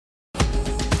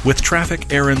With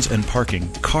traffic, errands, and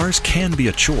parking, cars can be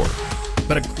a chore.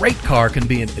 But a great car can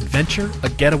be an adventure, a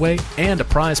getaway, and a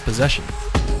prized possession.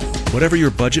 Whatever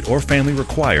your budget or family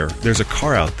require, there's a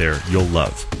car out there you'll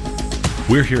love.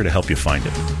 We're here to help you find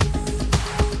it.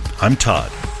 I'm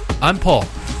Todd. I'm Paul,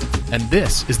 and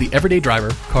this is the Everyday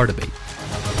Driver Car Debate.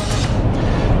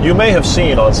 You may have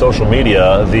seen on social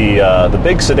media the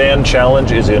big sedan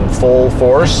challenge is in full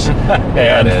force,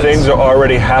 and things are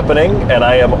already happening, and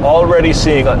I am already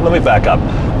seeing, let me back up,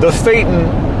 the Phaeton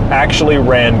actually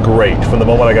ran great from the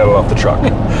moment I got it off the truck.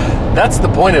 That's the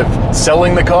point of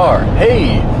selling the car.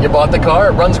 Hey, you bought the car,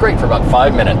 it runs great for about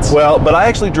 5 minutes. Well, but I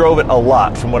actually drove it a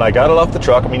lot from when I got it off the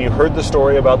truck. I mean, you heard the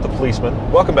story about the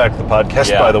policeman. Welcome back to the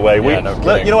podcast, by the way. No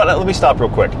kidding. You know what, let me stop real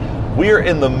quick. We are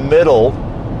in the middle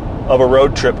of a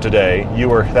road trip today.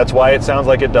 That's why it sounds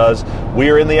like it does. We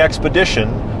are in the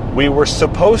Expedition. We were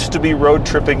supposed to be road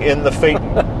tripping in the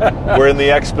Phaeton. We're in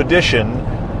the Expedition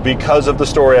because of the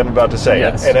story I'm about to say.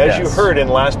 Yes, and as you heard in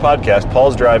last podcast,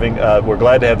 Paul's driving. We're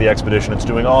glad to have the Expedition. It's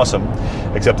doing awesome,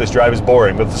 except this drive is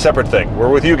boring, but it's a separate thing.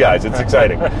 We're with you guys. It's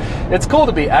exciting. It's cool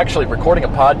to be actually recording a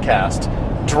podcast,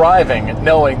 driving,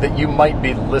 knowing that you might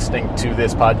be listening to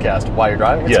this podcast while you're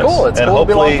driving. It's cool. It's cool to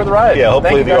be along for the ride. Yeah,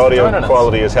 hopefully the audio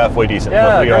quality is halfway decent.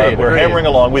 Yeah, but we're hammering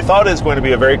along. We thought it was going to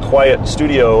be a very quiet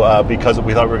studio because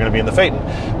we thought we were going to be in the Phaeton,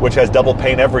 which has double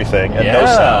pane everything and no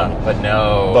sound. But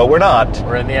no. But we're not.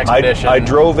 We're in the Expedition.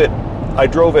 I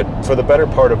drove it for the better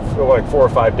part of like 4 or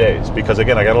 5 days because,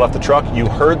 again, I got it off the truck. You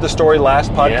heard the story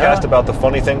last podcast about the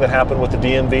funny thing that happened with the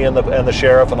DMV and the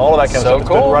sheriff and all of that kind of stuff. It's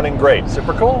been running great.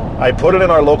 Super cool. I put it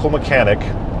in our local mechanic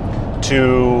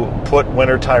to put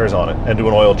winter tires on it and do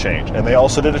an oil change. And they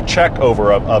also did a check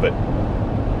over of it.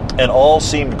 And all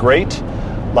seemed great.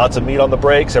 Lots of meat on the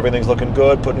brakes. Everything's looking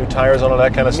good. Put new tires on it,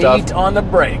 that kind of stuff. Meat on the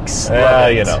brakes.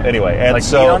 Anyway. And like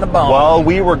so meat on the bone. While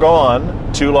we were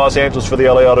gone to Los Angeles for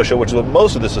the LA Auto Show, which is what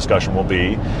most of this discussion will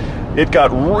be, it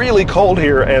got really cold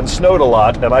here and snowed a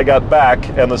lot, and I got back,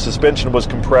 and the suspension was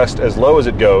compressed as low as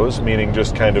it goes, meaning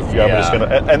just kind of, I'm just going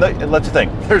to, and that's the thing.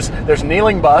 There's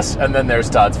kneeling bus, and then there's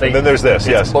Todd's Phaeton. And then there's this,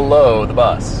 it's below the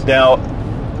bus. Now,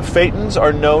 Phaetons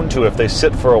are known to, if they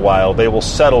sit for a while, they will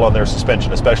settle on their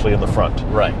suspension, especially in the front.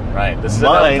 Right. This is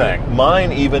another thing.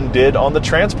 Mine even did on the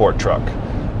transport truck.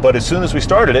 But as soon as we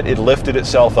started it, it lifted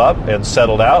itself up and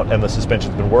settled out, and the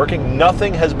suspension's been working.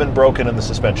 Nothing has been broken in the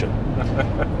suspension.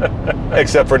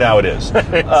 Except for now it is.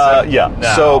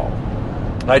 So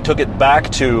I took it back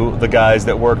to the guys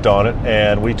that worked on it,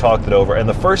 and we talked it over. And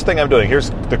the first thing I'm doing, here's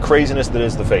the craziness that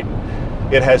is the Phaeton.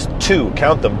 It has two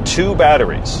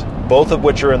batteries, both of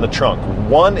which are in the trunk.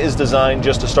 One is designed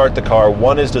just to start the car.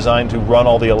 One is designed to run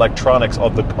all the electronics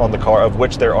on the car, of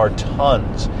which there are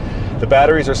tons. The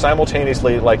batteries are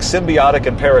simultaneously like symbiotic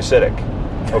and parasitic.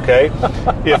 Okay?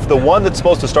 If the one that's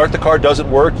supposed to start the car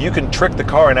doesn't work, you can trick the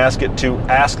car and ask it to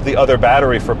ask the other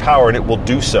battery for power, and it will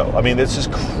do so. I mean, it's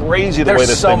just crazy the way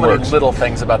this thing works. There's so many little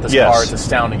things about this car. It's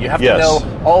astounding. You have to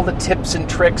know all the tips and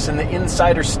tricks and the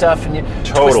insider stuff, and you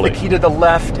twist the key to the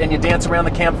left, and you dance around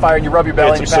the campfire, and you rub your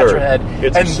belly, and you pat your head,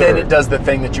 then it does the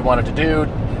thing that you want it to do,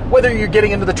 whether you're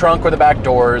getting into the trunk or the back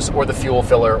doors or the fuel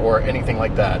filler or anything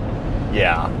like that.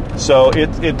 Yeah. So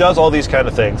it does all these kind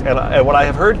of things. And what I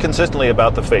have heard consistently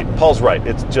about the Phaeton, Paul's right,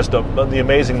 it's just the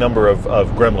amazing number of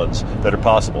gremlins that are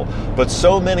possible. But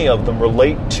so many of them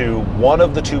relate to one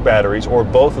of the two batteries or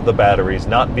both of the batteries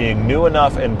not being new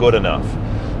enough and good enough.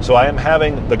 So I am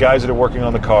having the guys that are working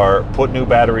on the car put new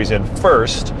batteries in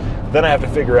first. Then I have to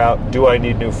figure out, do I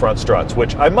need new front struts?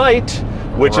 Which I might,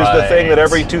 which is the thing that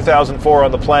every 2004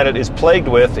 on the planet is plagued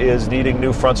with, is needing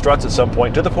new front struts at some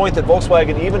point, to the point that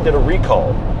Volkswagen even did a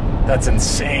recall. That's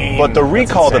insane. But the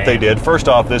recall that they did, first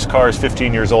off, this car is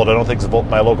 15 years old. I don't think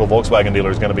my local Volkswagen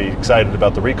dealer is going to be excited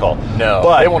about the recall. No,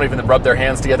 but they won't even rub their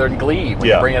hands together in glee when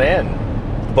you bring it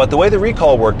in. But the way the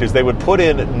recall worked is they would put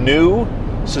in new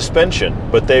suspension,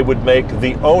 but they would make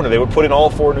the owner, they would put in all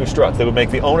 4 new struts. They would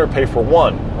make the owner pay for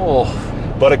one. Oh.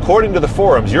 But according to the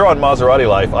forums, you're on Maserati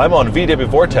Life. I'm on VW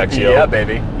Vortex, yo. Yeah,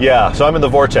 baby. Yeah, so I'm in the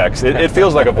Vortex. It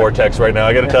feels like a Vortex right now,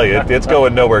 I got to tell you. It's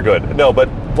going nowhere good. No, but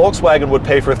Volkswagen would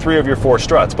pay for 3 of your 4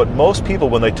 struts. But most people,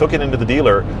 when they took it into the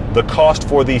dealer, the cost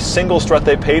for the single strut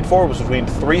they paid for was between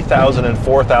 $3,000 and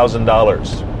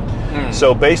 $4,000.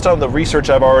 So based on the research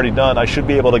I've already done, I should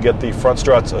be able to get the front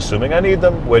struts, assuming I need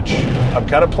them, which I'm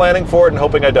kind of planning for it and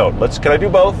hoping I don't. Can I do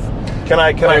both? Can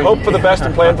I hope for the best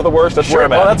and plan for the worst? That's where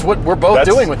I'm at. Well, that's what we're both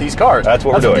doing with these cars. That's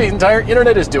what we're doing. That's what the entire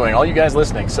internet is doing, all you guys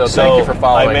listening. So thank you for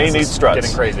following. I may need struts.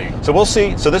 Getting crazy. So we'll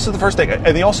see. So this is the first thing.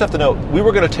 And you also have to know, we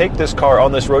were going to take this car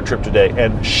on this road trip today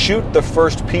and shoot the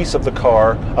first piece of the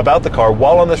car, about the car,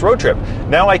 while on this road trip.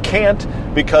 Now I can't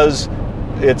because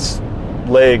it's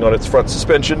laying on its front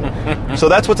suspension. So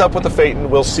that's what's up with the Phaeton.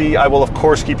 We'll see. I will, of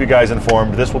course, keep you guys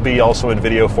informed. This will be also in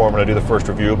video form when I do the first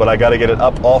review, but I got to get it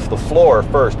up off the floor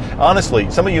first. Honestly,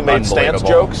 some of you made stance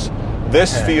jokes.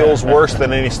 This feels worse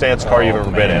than any stance car you've ever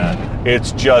been in.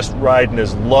 It's just riding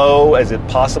as low as it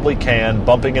possibly can,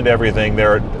 bumping into everything.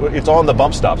 It's on the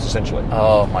bump stops, essentially.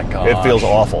 Oh, my God. It feels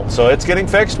awful. So it's getting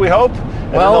fixed, we hope.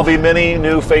 And then there'll be many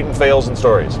new Phaeton fails and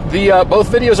stories. Both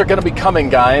videos are going to be coming,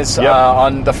 guys,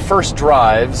 on the first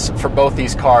drives for both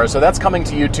these cars. So that's coming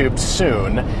to YouTube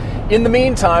soon. In the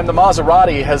meantime, the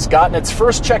Maserati has gotten its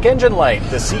first check engine light.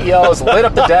 The CEL has lit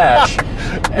up the dash.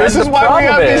 This is why we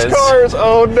have these cars.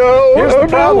 Oh, no. Here's the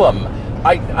problem.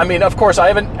 I mean, of course, I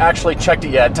haven't actually checked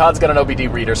it yet. Todd's got an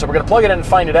OBD reader, so we're going to plug it in and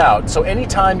find it out. So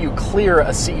anytime you clear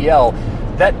a CEL,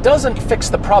 that doesn't fix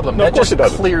the problem. No, that just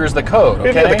clears the code,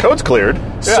 okay? Yeah, the code's cleared.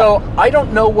 So I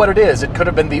don't know what it is. It could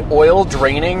have been the oil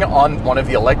draining on one of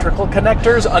the electrical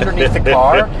connectors underneath the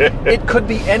car. It could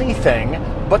be anything,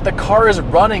 but the car is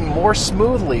running more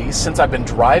smoothly since I've been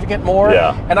driving it more.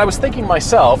 Yeah. And I was thinking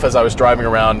myself as I was driving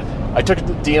around, I took it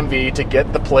to the DMV to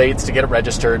get the plates, to get it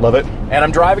registered. Love it. And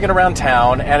I'm driving it around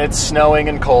town, and it's snowing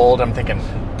and cold. I'm thinking,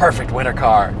 perfect winter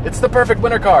car. It's the perfect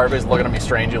winter car. Everybody's looking at me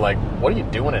strangely like, what are you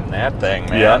doing in that thing,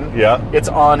 man? Yeah. It's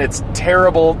on its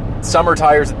terrible summer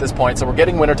tires at this point, so we're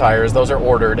getting winter tires. Those are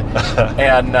ordered.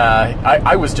 And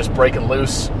I was just breaking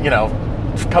loose,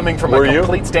 coming from a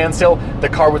complete standstill, the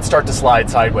car would start to slide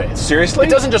sideways. Seriously? It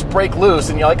doesn't just break loose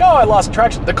and you're like, oh, I lost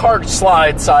traction. The car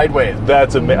slides sideways.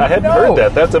 That's amazing. I hadn't heard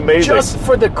that. That's amazing. Just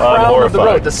for the crown of the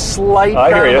road, the slight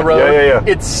crown of the road,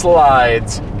 it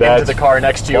slides into the car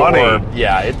next to you. Funny.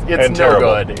 It's no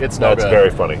good. It's no good. That's very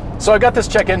funny. So I got this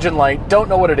check engine light. Don't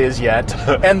know what it is yet.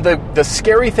 And the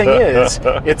scary thing is,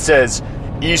 it says,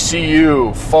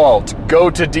 ECU, fault, go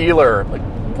to dealer. Like,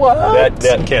 what?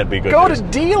 That can't be good Go news. To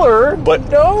dealer? But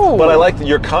no. But I like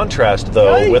your contrast,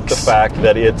 though, with the fact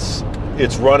that it's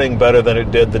running better than it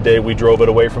did the day we drove it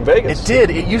away from Vegas. It did.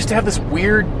 It used to have this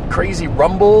weird, crazy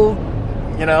rumble,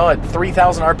 at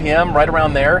 3,000 RPM, right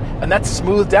around there, and that's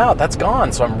smoothed out. That's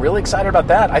gone. So I'm really excited about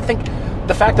that. I think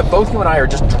the fact that both you and I are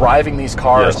just driving these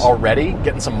cars already,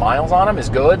 getting some miles on them, is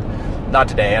good. Not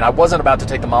today, and I wasn't about to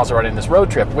take the Maserati in this road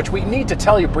trip, which we need to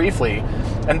tell you briefly,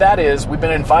 and that is we've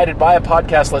been invited by a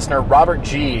podcast listener, Robert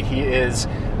G. He is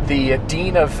the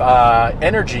Dean of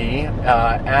Energy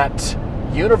at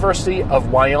University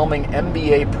of Wyoming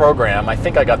MBA program. I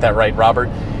think I got that right, Robert.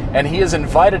 And he has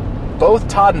invited both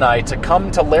Todd and I to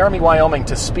come to Laramie, Wyoming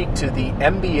to speak to the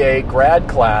MBA grad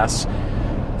class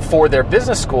for their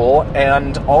business school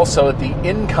and also the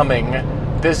incoming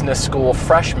business school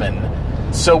freshmen.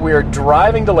 So we're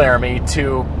driving to Laramie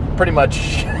to pretty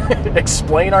much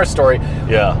explain our story.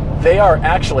 Yeah. They are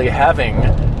actually having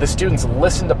the students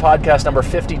listen to podcast number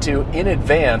 52 in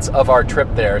advance of our trip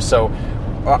there. So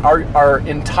our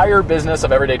entire business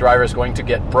of Everyday Driver is going to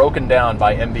get broken down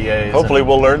by MBAs. Hopefully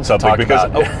we'll learn something,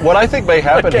 because what I think may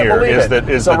happen here is that...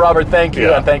 Robert, thank you,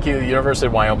 and thank you to the University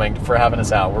of Wyoming for having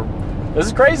us out. This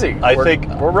is crazy.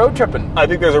 We're road tripping. I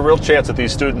think there's a real chance that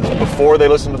these students, before they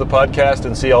listen to the podcast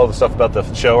and see all the stuff about the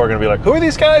show, are going to be like, who are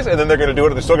these guys? And then they're going to do it,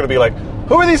 and they're still going to be like,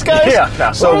 who are these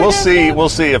guys? So we'll see. We'll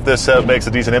see if this makes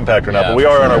a decent impact or not. But we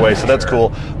are on our way, so that's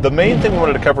cool. The main thing we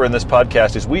wanted to cover in this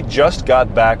podcast is we just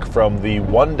got back from the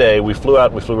one-day, we flew out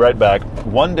and we flew right back,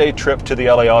 one-day trip to the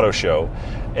LA Auto Show.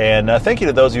 And thank you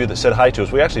to those of you that said hi to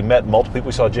us. We actually met multiple people.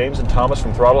 We saw James and Thomas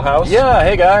from Throttle House. Yeah,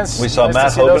 hey guys. We saw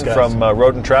Matt Hogan from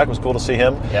Road and Track. It was cool to see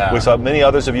him. Yeah. We saw many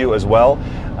others of you as well.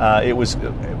 It was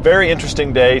a very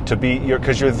interesting day to be,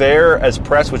 because you're there as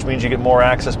press, which means you get more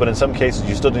access, but in some cases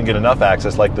you still didn't get enough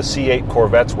access. Like the C8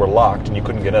 Corvettes were locked and you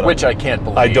couldn't get in them. Which I can't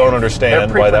believe. I don't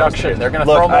understand why that was the case. They're going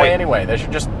to throw them away anyway. They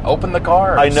should just open the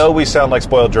cars. I know we sound like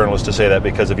spoiled journalists to say that,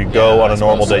 because if you go on a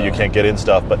normal day you can't get in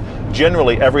stuff, but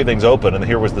generally everything's open, and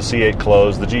here was the C8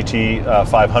 closed, the GT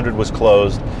 500 was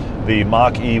closed, the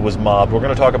Mach-E was mobbed. We're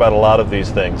going to talk about a lot of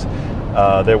these things.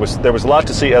 There was a lot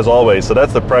to see, as always, so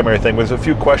that's the primary thing. There's a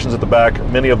few questions at the back.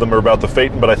 Many of them are about the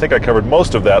Phaeton, but I think I covered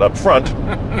most of that up front.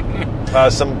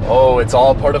 It's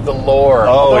all part of the lore.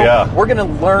 We're going to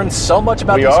learn so much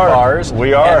about these cars.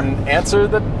 We are. And answer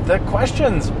the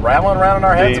questions rattling around in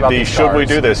our heads about these cars. Should we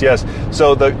do this? Yes.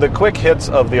 So the quick hits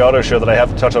of the auto show that I have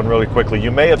to touch on really quickly.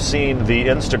 You may have seen the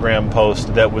Instagram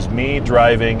post that was me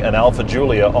driving an Alfa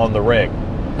Giulia on the ring.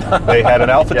 They had an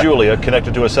Alfa Giulia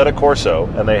connected to a Assetto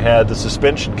Corsa, and they had the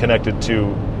suspension connected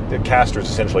to casters,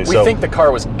 essentially. We think the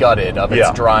car was gutted of its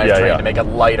drivetrain to make it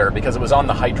lighter because it was on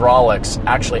the hydraulics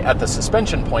actually at the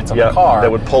suspension points on the car.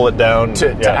 That would pull it down.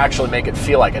 To actually make it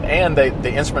feel like it. And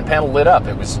the instrument panel lit up.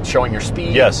 It was showing your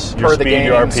speed your speed, game.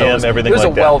 your RPM, so everything like that. It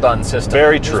was a well-done system.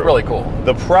 Very true. It was really cool.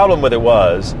 The problem with it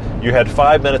was you had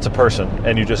 5 minutes a person,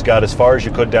 and you just got as far as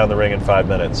you could down the ring in 5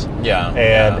 minutes. Yeah.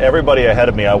 And everybody ahead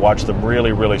of me, I watched them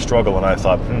really, really struggle, and I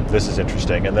thought, this is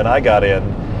interesting. And then I got in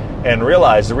and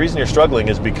realized the reason you're struggling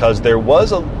is because there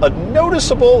was a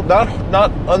noticeable, not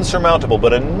unsurmountable,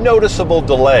 but a noticeable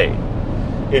delay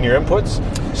in your inputs.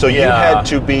 So you had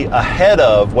to be ahead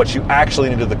of what you actually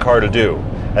needed the car to do.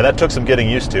 And that took some getting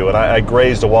used to, and I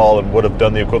grazed a wall and would have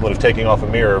done the equivalent of taking off a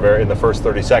mirror in the first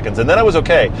 30 seconds. And then I was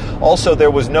okay. Also,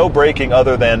 there was no braking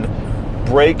other than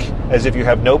brake as if you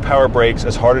have no power brakes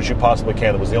as hard as you possibly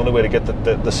can. That was the only way to get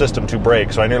the system to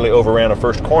brake, so I nearly overran a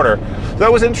first corner. So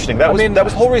that was interesting. That was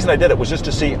the whole reason I did it, was just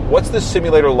to see what's this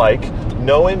simulator like,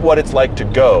 knowing what it's like to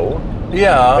go.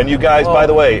 Yeah. And you guys, by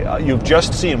the way, you've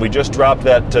just seen, we just dropped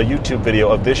that YouTube video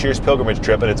of this year's pilgrimage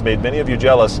trip, and it's made many of you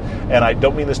jealous, and I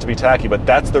don't mean this to be tacky, but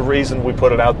that's the reason we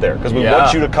put it out there, because we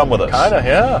want you to come with us. Kind of,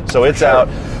 yeah. So it's out,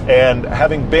 and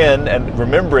having been, and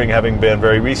remembering having been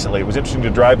very recently, it was interesting to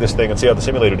drive this thing and see how the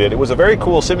simulator did. It was a very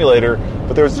cool simulator,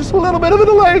 but there was just a little bit of a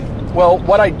delay. Well,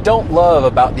 what I don't love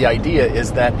about the idea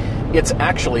is that it's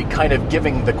actually kind of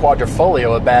giving the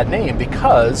Quadrifoglio a bad name,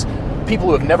 because people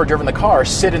who have never driven the car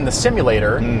sit in the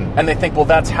simulator and they think, well,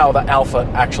 that's how the Alfa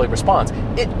actually responds.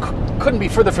 It couldn't be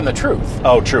further from the truth.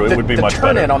 Oh, true. It would be much better.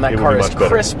 The turn-in on that car is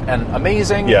crisp and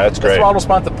amazing. Yeah, it's great. The throttle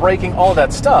response, the braking, all of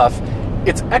that stuff,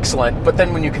 it's excellent. But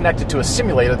then when you connect it to a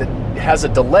simulator that has a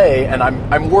delay, and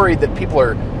I'm worried that people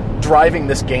are driving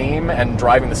this game and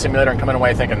driving the simulator and coming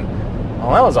away thinking,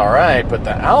 well, that was all right, but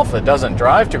the Alfa doesn't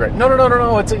drive too great. No.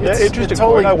 It's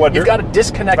totally. You've got to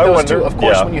disconnect those two, of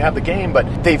course, when you have the game.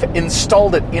 But they've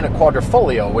installed it in a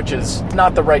Quadrifoglio, which is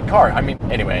not the right car. I mean,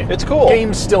 anyway, it's cool.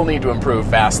 Games still need to improve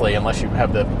vastly, unless you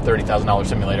have the $30,000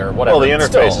 simulator or whatever. Well, the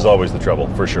interface is always the trouble,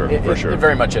 for sure. It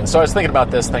very much is. So I was thinking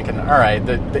about this, thinking, all right,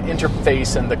 the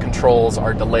interface and the controls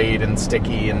are delayed and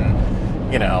sticky, and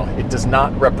it does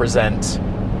not represent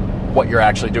what you're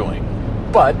actually doing,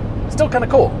 but still kind of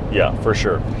cool. Yeah, for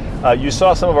sure. You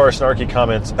saw some of our snarky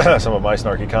comments, some of my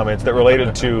snarky comments that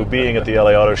related to being at the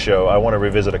LA Auto Show. I want to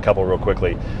revisit a couple real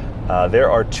quickly. There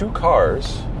are 3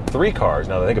 cars,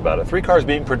 now that I think about it, 3 cars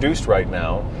being produced right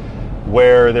now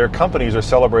where their companies are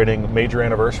celebrating major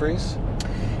anniversaries.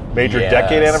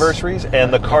 Decade anniversaries,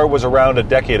 and the car was around a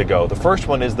decade ago. The first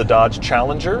one is the Dodge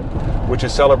Challenger, which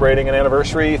is celebrating an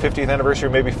anniversary, 50th anniversary,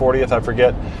 maybe 40th, I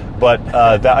forget, but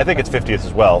I think it's 50th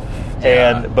as well.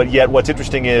 Yeah. But yet what's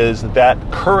interesting is that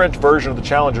current version of the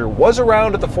Challenger was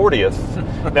around at the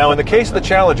 40th. Now, in the case of the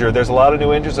Challenger, there's a lot of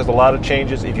new engines, there's a lot of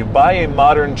changes. If you buy a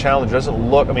modern Challenger, it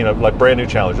doesn't look, like brand new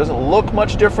Challenger, it doesn't look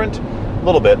much different. A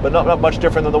little bit, but not much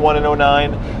different than the one in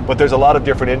 09. But there's a lot of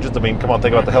different engines. Come on,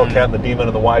 think about the Hellcat and the Demon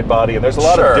and the wide body, and there's a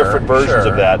lot of different versions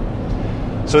of that.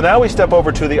 So now we step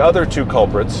over to the other 2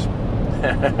 culprits.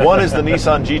 One is the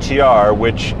Nissan GTR,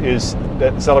 which is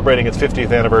celebrating its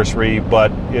 50th anniversary,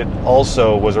 but it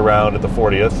also was around at the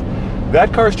 40th.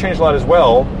 That car's changed a lot as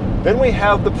well. Then we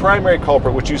have the primary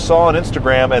culprit, which you saw on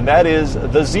Instagram, and that is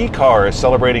the Z car is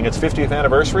celebrating its 50th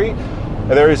anniversary.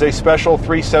 There is a special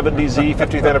 370Z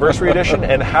 50th anniversary edition,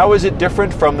 and how is it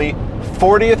different from the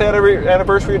 40th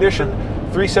anniversary edition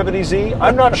 370Z?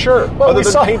 I'm not sure, other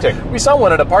than painting. We saw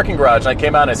one at a parking garage, and I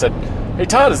came out and I said, hey,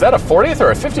 Todd, is that a 40th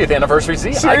or a 50th anniversary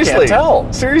Z? Seriously. I can't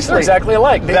tell. Seriously. They're exactly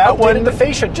alike. They updated the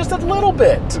fascia just a little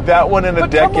bit. That one in a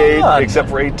decade, except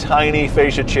for a tiny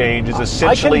fascia change, is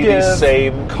essentially the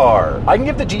same car. I can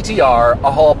give the GTR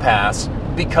a hall pass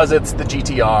because it's the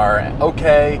GTR.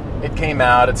 Okay, it came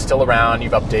out, it's still around,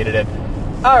 you've updated it.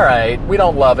 All right, we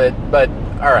don't love it, but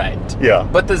all right. Yeah.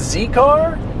 But the Z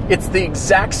car, it's the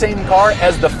exact same car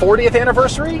as the 40th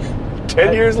anniversary?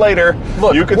 10 years later,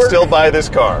 look, you can still buy this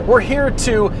car. We're here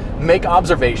to make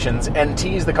observations and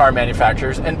tease the car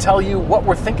manufacturers and tell you what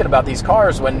we're thinking about these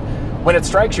cars when it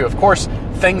strikes you. Of course,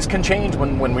 things can change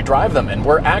when we drive them, and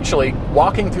we're actually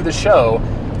walking through the show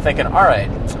thinking, all right,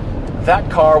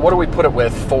 that car, what do we put it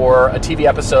with for a TV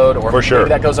episode, or for sure. Maybe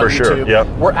that goes on for YouTube? Sure. Yep.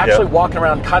 We're actually walking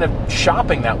around kind of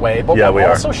shopping that way, but we're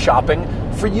also shopping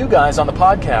for you guys on the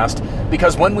podcast,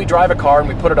 because when we drive a car and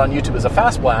we put it on YouTube as a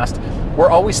Fast Blast, we're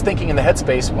always thinking in the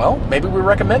headspace, well, maybe we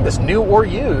recommend this, new or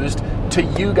used, to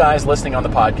you guys listening on the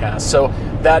podcast. So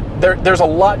that there's a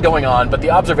lot going on, but the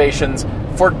observations,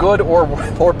 for good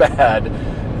or bad,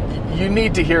 you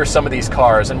need to hear some of these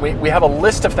cars, and we have a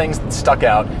list of things that stuck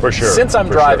out. For sure. Since I'm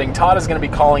driving, Todd is going to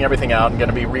be calling everything out and going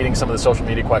to be reading some of the social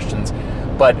media questions.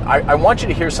 But I want you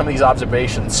to hear some of these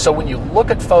observations. So when you look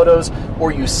at photos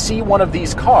or you see one of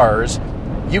these cars,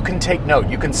 you can take note.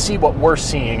 You can see what we're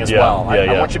seeing as well.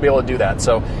 I want you to be able to do that.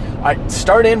 So I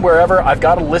start in wherever. I've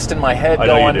got a list in my head going.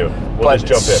 I know you do. We'll just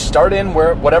jump in. Start in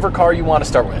whatever car you want to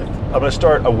start with. I'm going to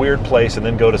start a weird place and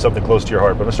then go to something close to your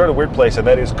heart. But I'm going to start a weird place, and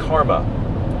that is Karma.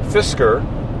 Fisker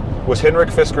was Henrik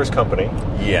Fisker's company.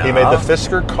 Yeah. He made the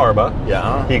Fisker Karma.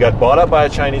 Yeah. He got bought up by a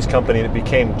Chinese company and it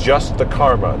became just the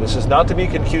Karma. This is not to be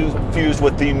confused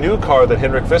with the new car that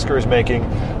Henrik Fisker is making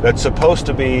that's supposed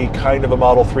to be kind of a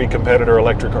Model 3 competitor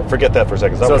electric car. Forget that for a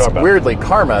second. So it's weirdly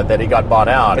Karma that he got bought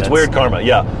out. It's weird Karma,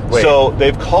 yeah. Wait. So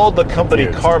they've called the company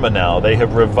Karma now. They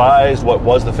have revised what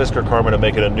was the Fisker Karma to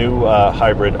make it a new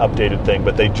hybrid, updated thing.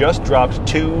 But they just dropped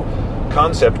 2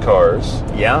 concept cars.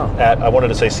 Yeah. I wanted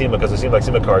to say SEMA because they seem like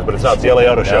SEMA cars, but it's not. It's the LA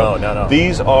Auto Show. No.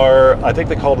 These are, I think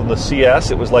they called them the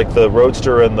CS. It was like the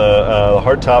Roadster and the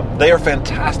hardtop. They are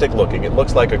fantastic looking. It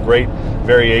looks like a great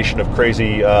variation of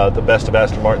crazy, the best of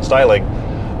Aston Martin styling.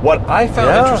 What I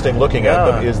found interesting looking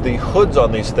at them is the hoods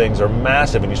on these things are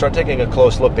massive, and you start taking a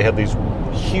close look, they have these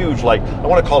huge, like, I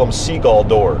want to call them seagull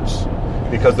doors.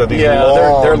 Because they're these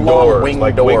long they're long doors, wing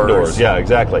like doors. wing doors. Yeah,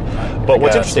 exactly. But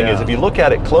what's interesting is if you look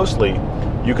at it closely,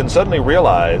 you can suddenly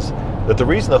realize that the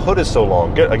reason the hood is so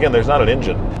long, again, there's not an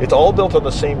engine. It's all built on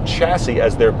the same chassis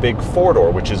as their big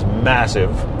 4-door, which is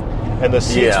massive. And the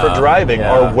seats for driving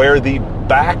are where the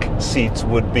back seats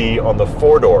would be on the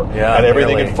 4-door. Yeah, and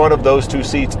everything in front of those 2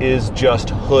 seats is just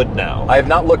hood now. I have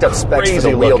not looked up specs for the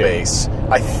wheelbase.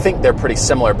 I think they're pretty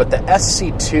similar, but the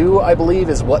SC2, I believe,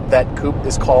 is what that coupe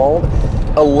is called.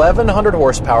 1,100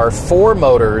 horsepower, 4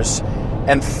 motors,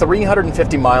 and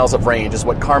 350 miles of range is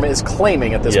what Karma is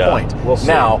claiming at this point. We'll see.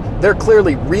 Now, they're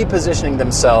clearly repositioning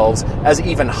themselves as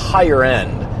even higher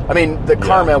end. I mean, the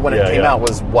Karma, when it came out,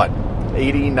 was what?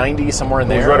 80, 90, somewhere in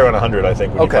there? It was right around 100, I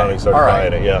think, when you finally started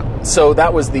buying it, yeah. So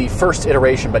that was the first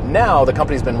iteration, but now the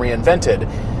company's been reinvented.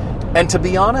 And to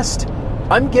be honest,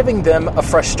 I'm giving them a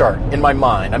fresh start in my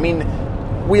mind. I mean,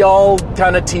 we all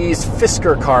kind of tease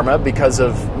Fisker Karma because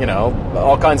of,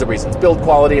 all kinds of reasons. Build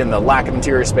quality and the lack of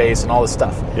interior space and all this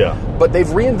stuff. Yeah. But they've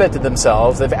reinvented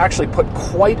themselves. They've actually put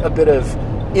quite a bit of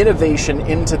innovation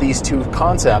into these 2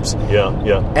 concepts. Yeah.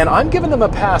 And I'm giving them a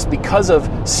pass because of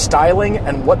styling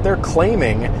and what they're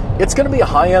claiming. It's going to be a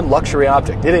high-end luxury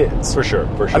object. It is. For sure.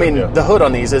 I mean, the hood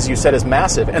on these, as you said, is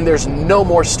massive, and there's no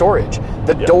more storage.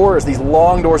 The doors, these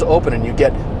long doors open, and you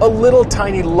get a little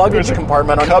tiny luggage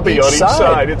compartment on each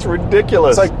side. It's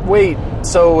ridiculous. It's like, wait,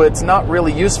 so it's not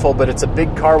really useful, but it's a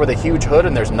big car with a huge hood,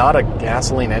 and there's not a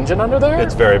gasoline engine under there?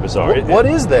 It's very bizarre. What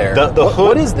is there? The hood,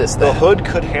 what is this then? The hood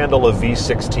could handle a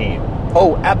V16.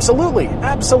 Oh, absolutely.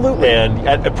 And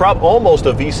almost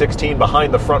a V16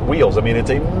 behind the front wheels. I mean, it's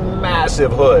a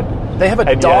massive hood. They have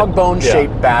a dog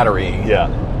bone-shaped battery. Yeah.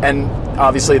 And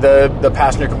obviously the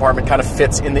passenger compartment kind of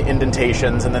fits in the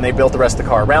indentations, and then they built the rest of the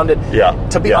car around it. Yeah.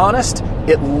 To be honest,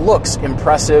 it looks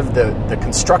impressive. The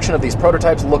construction of these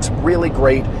prototypes looks really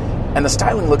great, and the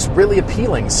styling looks really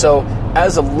appealing. So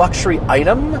as a luxury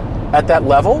item at that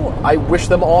level, I wish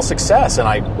them all success,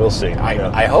 and we'll see.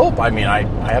 I hope. I mean, I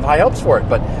have high hopes for it,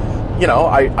 but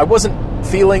I wasn't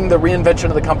feeling the reinvention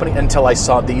of the company until I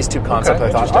saw these 2 concepts.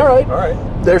 I thought, all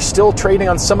right, they're still trading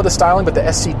on some of the styling, but the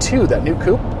SC2, that new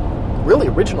coupe, really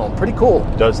original, pretty cool.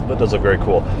 That does look very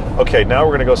cool. Okay, now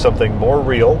we're going to go something more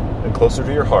real and closer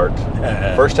to your heart.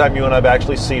 First time you and I have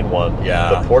actually seen one.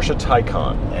 Yeah. The Porsche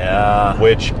Taycan. Yeah.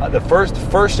 Which the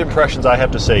first impressions I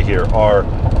have to say here are,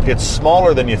 it's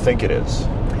smaller than you think it is.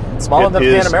 Smaller than the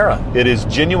Panamera. It is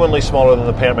genuinely smaller than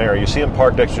the Panamera. You see them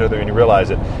parked next to each other and you realize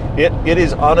it. It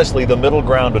is honestly the middle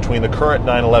ground between the current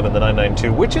 911, the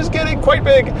 992, which is getting quite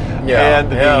big, and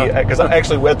because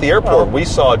actually at the airport we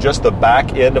saw just the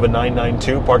back end of a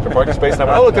 992 parked in a parking space, and I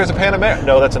went, oh look, there's a Panamera.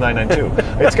 No, that's a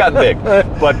 992. It's gotten big,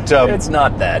 but it's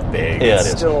not that big. Yeah, it's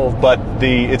still. But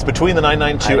it's between the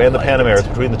 992 and the Panamera. It's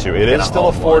between the 2. It is still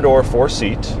a 4-door,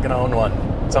 4-seat. You're gonna own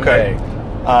one someday. Okay.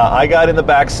 I got in the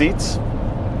back seats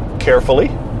carefully,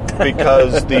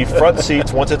 because the front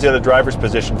seats, once it's in a driver's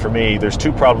position for me, there's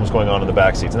 2 problems going on in the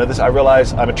back seats. And this, I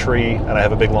realize I'm a tree and I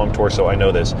have a big long torso, I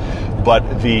know this, but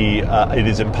it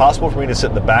is impossible for me to sit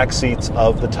in the back seats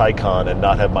of the Taycan and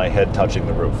not have my head touching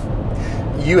the roof.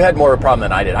 You had more of a problem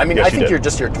than I did. I mean, yes, I think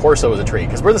your torso is a tree,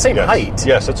 because we're the same height.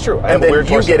 Yes, that's true. And then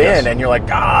you get in and you're like,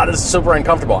 this is super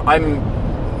uncomfortable. I'm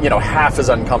half as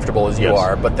uncomfortable as you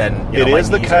are, but then it is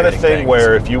the kind of thing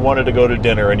where if you wanted to go to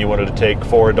dinner and you wanted to take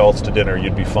 4 adults to dinner,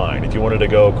 you'd be fine. If you wanted to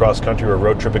go cross country or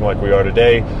road tripping like we are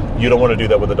today, you don't want to do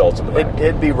that with adults in the back.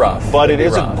 It'd be rough. But it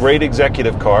is a great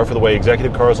executive car for the way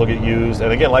executive cars will get used.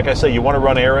 And again, like I say, you want to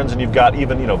run errands and you've got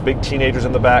even big teenagers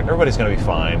in the back. Everybody's going to be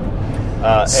fine.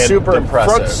 Super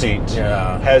impressive. The front seat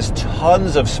has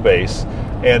tons of space.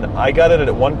 And I got in it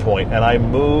at one point, and I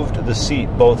moved the seat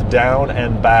both down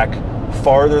and back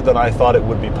farther than I thought it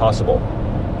would be possible.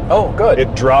 Oh, good.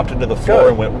 It dropped into the floor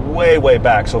and went way, way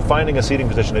back. So finding a seating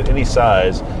position at any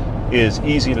size is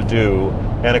easy to do.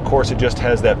 And of course, it just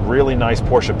has that really nice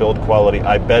Porsche build quality.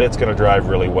 I bet it's going to drive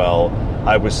really well.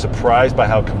 I was surprised by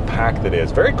how compact it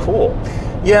is. Very cool.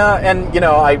 Yeah, and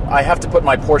I have to put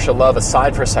my Porsche love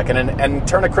aside for a second and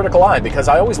turn a critical eye, because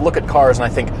I always look at cars and I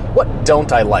think, what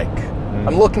don't I like?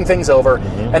 I'm looking things over,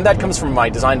 and that comes from my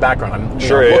design background. I'm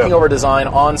looking over design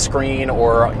on screen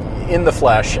or in the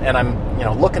flesh, and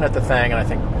I'm looking at the thing, and I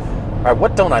think, all right,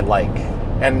 what don't I like?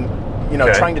 And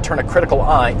trying to turn a critical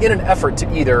eye in an effort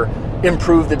to either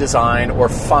improve the design or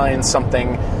find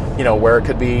something where it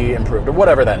could be improved or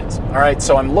whatever that is. All right,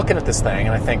 so I'm looking at this thing,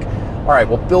 and I think, all right,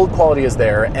 well, build quality is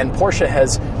there, and Porsche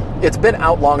it's been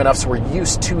out long enough so we're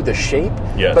used to the shape.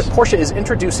 Yes. But Porsche is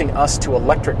introducing us to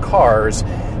electric cars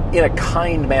in a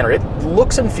kind manner. It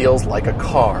looks and feels like a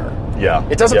car. Yeah.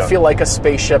 It doesn't feel like a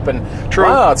spaceship and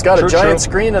it's got a giant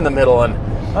screen in the middle and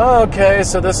okay,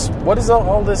 so what is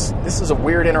all this? This is a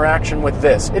weird interaction with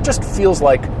this. It just feels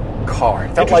like car.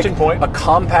 It felt like a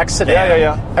compact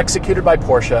sedan executed by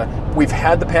Porsche. We've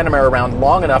had the Panamera around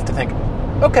long enough to think,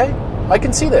 okay, I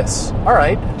can see this. All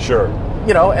right. Sure.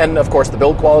 And of course the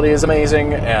build quality is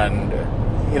amazing, and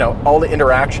all the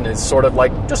interaction is sort of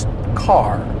like just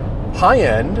car.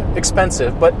 High-end,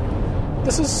 expensive, but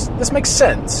this makes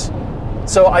sense.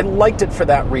 So I liked it for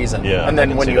that reason. Yeah, and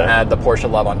then when you add the Porsche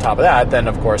love on top of that, then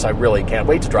of course I really can't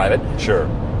wait to drive it. Sure.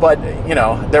 But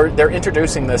they're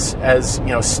introducing this as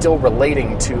still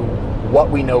relating to what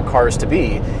we know cars to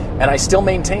be, and I still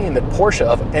maintain that Porsche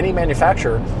of any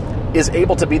manufacturer is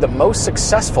able to be the most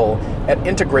successful at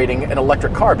integrating an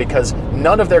electric car, because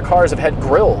none of their cars have had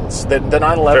grills. The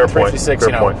 911, 356,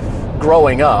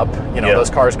 growing up, those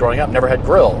cars growing up never had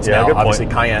grills. Yeah, now, obviously,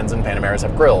 Cayennes and Panameras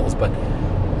have grills, but,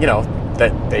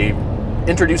 that they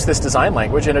introduce this design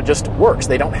language and it just works.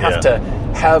 They don't have to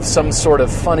have some sort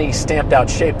of funny stamped out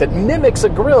shape that mimics a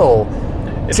grill.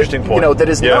 Interesting point. That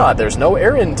is not. There's no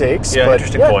air intakes. Yeah, but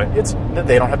interesting point.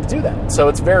 They don't have to do that. So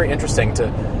it's very interesting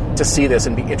to see this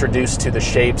and be introduced to the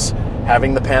shapes,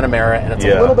 having the Panamera, and it's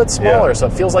a little bit smaller, so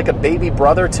it feels like a baby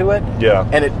brother to it. Yeah.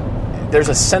 And there's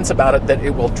a sense about it that it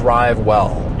will drive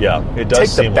well. Yeah, it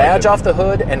does. Take the badge off the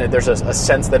hood, and there's a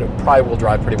sense that it probably will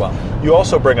drive pretty well. You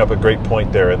also bring up a great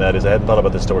point there, and that is, I hadn't thought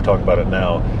about this until we're talking about it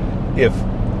now. If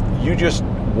you just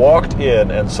walked in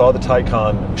and saw the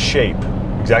Taycan shape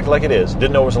exactly like it is,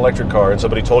 didn't know it was an electric car, and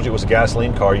somebody told you it was a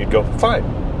gasoline car, you'd go, fine.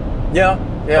 Yeah.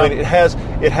 I mean, it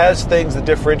has things that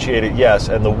difference it, yes,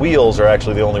 and the wheels are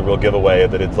actually the only real giveaway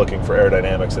that it's looking for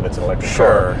aerodynamics and it's an electric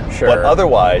car. Sure. But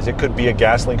otherwise, it could be a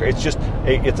gasoline car. It's just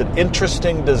it's an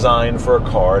interesting design for a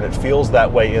car, and it feels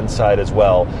that way inside as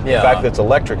well. Yeah. The fact that it's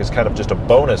electric is kind of just a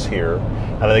bonus here,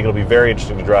 and I think it'll be very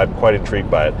interesting to drive. I'm quite intrigued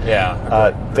by it.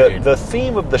 Yeah. The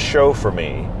theme of the show for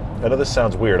me, I know this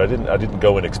sounds weird. I didn't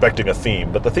go in expecting a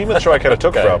theme, but the theme of the show I kind of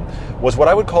took from was what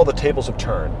I would call the tables have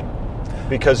turned.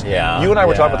 Because you and I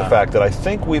were talking about the fact that I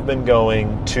think we've been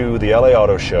going to the LA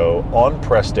Auto Show on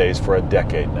press days for a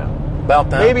decade now. About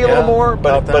that. Maybe a little more,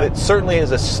 but it certainly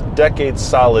is a decade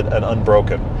solid and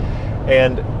unbroken.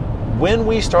 And when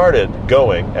we started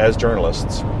going as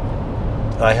journalists,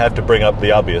 I have to bring up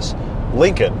the obvious,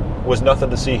 Lincoln was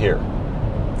nothing to see here.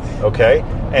 Okay?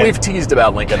 And we've teased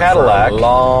about Lincoln for a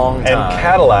long time. And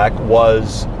Cadillac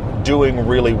was doing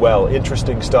really well.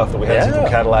 Interesting stuff that we hadn't seen from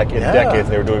Cadillac in decades,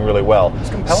 and they were doing really well.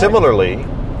 Similarly,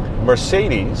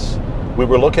 Mercedes, we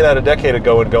were looking at a decade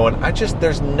ago and going,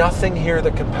 there's nothing here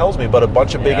that compels me but a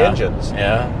bunch of big engines.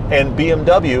 Yeah. And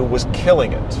BMW was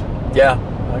killing it. Yeah.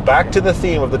 Back to the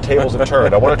theme of the tables have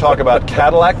turned. I want to talk about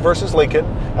Cadillac versus Lincoln,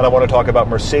 and I want to talk about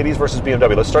Mercedes versus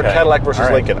BMW. Let's start Cadillac versus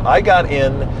Lincoln. I got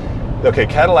in,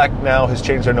 Cadillac now has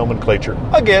changed their nomenclature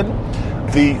again.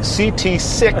 The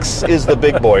CT6 is the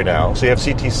big boy now. So you have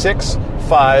CT6,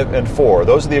 5, and 4.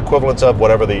 Those are the equivalents of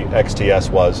whatever the XTS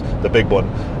was, the big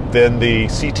one. Then the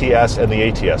CTS and the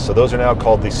ATS. So those are now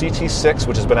called the CT6,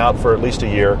 which has been out for at least a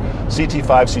year, CT5,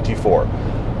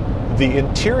 CT4. The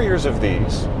interiors of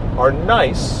these are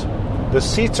nice, The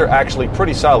seats are actually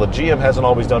pretty solid. GM hasn't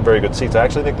always done very good seats. I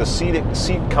actually think the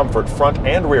seat comfort, front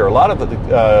and rear, a lot of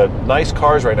the nice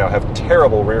cars right now have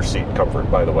terrible rear seat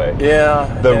comfort, by the way.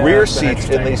 Yeah. The rear seats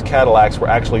in these Cadillacs were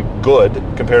actually good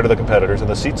compared to the competitors, and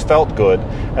the seats felt good,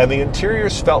 and the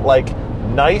interiors felt like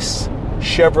nice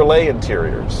Chevrolet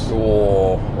interiors.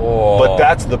 Oh. But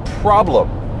that's the problem,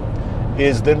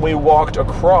 is then we walked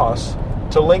across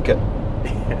to Lincoln.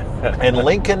 And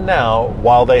Lincoln now,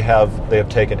 while they have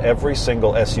taken every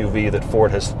single SUV that Ford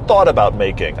has thought about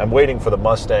making. I'm waiting for the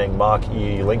Mustang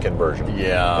Mach-E Lincoln version.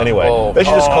 Yeah. Anyway, they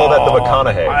should just call that the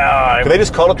McConaughey. Can they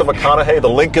just call it the McConaughey? The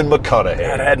Lincoln McConaughey.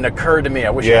 That hadn't occurred to me. I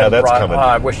wish you hadn't brought, coming.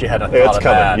 I wish you hadn't thought of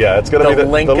that. Yeah, it's going to be the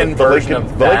Lincoln version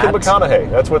of that. The Lincoln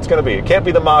McConaughey. That's what it's going to be. It can't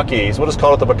be the Mach-E. So we'll just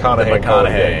call it the McConaughey. The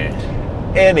McConaughey.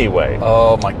 Anyway.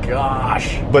 Oh my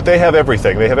gosh. But they have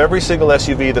everything. They have every single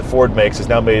SUV that Ford makes is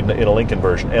now made in a Lincoln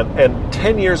version. And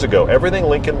 10 years ago, everything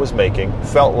Lincoln was making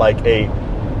felt like a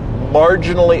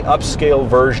marginally upscale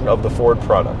version of the Ford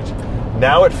product.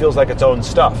 Now it feels like its own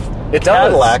stuff.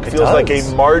 Cadillac feels like a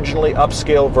marginally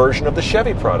upscale version of the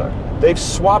Chevy product. They've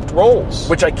swapped roles.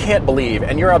 Which I can't believe,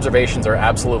 and your observations are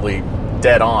absolutely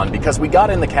dead on, because we got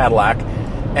in the Cadillac,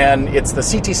 and it's the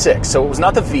CT6, so it was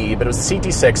not the V, but it was the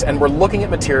CT6, and we're looking at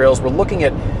materials, we're looking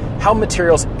at how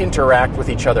materials interact with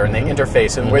each other, and they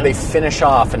interface, and where they finish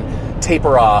off and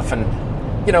taper off, and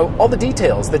all the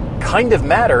details that kind of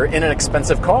matter in an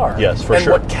expensive car. Yes, for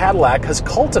sure. And what Cadillac has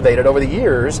cultivated over the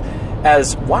years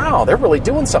as, wow, they're really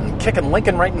doing something, kicking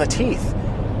Lincoln right in the teeth.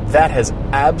 That has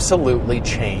absolutely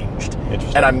changed.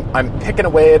 And I'm picking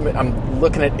away, I'm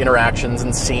looking at interactions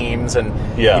and seams and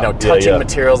touching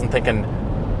materials and thinking,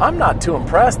 I'm not too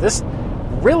impressed. This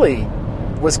really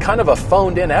was kind of a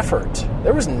phoned-in effort.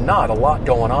 There was not a lot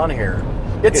going on here.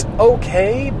 It's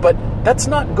okay, but that's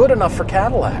not good enough for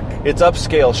Cadillac. It's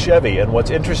upscale Chevy, and what's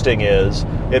interesting is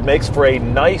it makes for a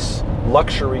nice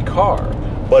luxury car,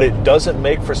 but it doesn't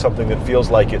make for something that feels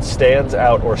like it stands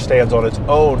out or stands on its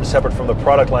own, separate from the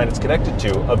product line it's connected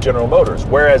to of General Motors.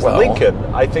 Whereas Lincoln,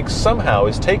 I think, somehow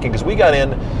is taking, because we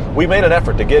made an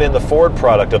effort to get in the Ford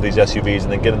product of these SUVs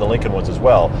and then get in the Lincoln ones as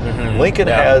well. Lincoln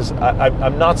has,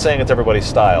 I'm not saying it's everybody's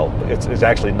style. It's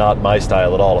actually not my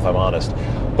style at all, if I'm honest.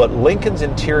 But Lincoln's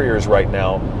interiors right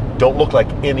now don't look like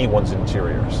anyone's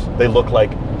interiors. They look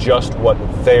like just what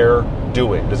they're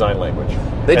doing, design language.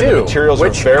 They do. The materials are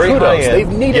very high-end.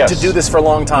 They've needed to do this for a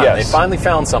long time. They finally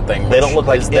found something. They don't look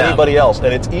like anybody else.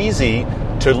 And it's easy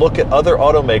to look at other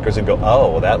automakers and go,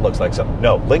 oh, well, that looks like something.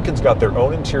 No, Lincoln's got their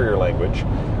own interior language.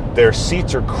 Their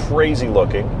seats are crazy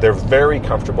looking. They're very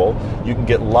comfortable. You can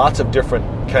get lots of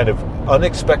different kind of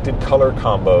unexpected color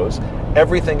combos.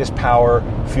 Everything is power,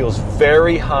 feels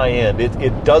very high-end.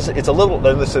 It's a little,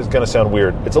 and this is going to sound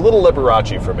weird, it's a little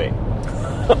Liberace for me.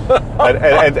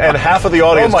 and half of the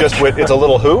audience just went, it's a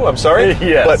little who? I'm sorry?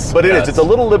 Yes. But it is. It's a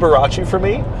little Liberace for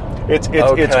me. It's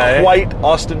quite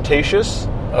ostentatious.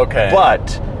 Okay.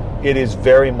 But it is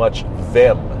very much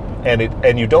them.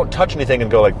 And you don't touch anything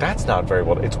and go like, that's not very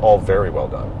well done. It's all very well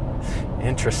done.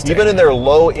 Interesting. Even in their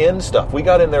low-end stuff. We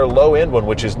got in their low-end one,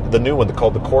 which is the new one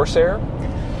called the Corsair,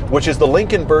 which is the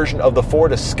Lincoln version of the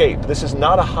Ford Escape. This is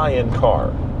not a high-end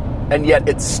car. And yet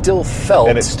it still felt...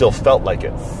 And it still felt like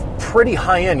it. Pretty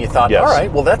high-end. You thought, all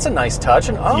right, well, that's a nice touch.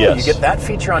 And, you get that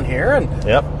feature on here. And,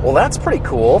 well, that's pretty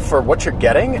cool for what you're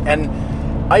getting. And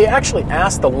I actually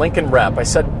asked the Lincoln rep, I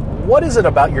said, what is it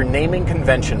about your naming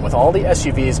convention with all the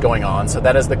SUVs going on? So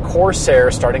that is the Corsair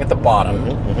starting at the bottom,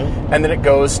 and then it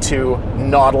goes to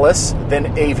Nautilus,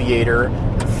 then Aviator,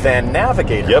 then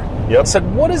Navigator. Yep. I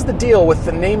said, what is the deal with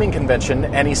the naming convention?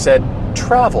 And he said,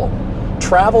 travel.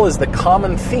 Travel is the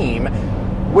common theme,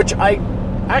 which I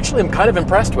actually am kind of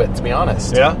impressed with, to be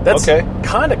honest. Yeah, that's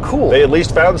kind of cool. They at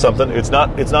least found something. It's not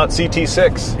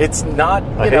CT6. It's not,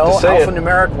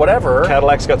 alphanumeric, whatever.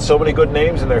 Cadillac's got so many good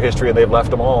names in their history, and they've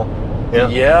left them all.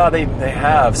 Yeah, they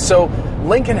have. So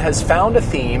Lincoln has found a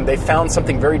theme. They found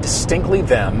something very distinctly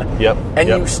them. And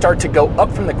you start to go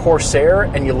up from the Corsair,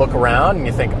 and you look around, and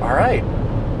you think, all right,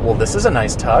 well, this is a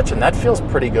nice touch, and that feels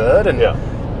pretty good. And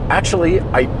actually,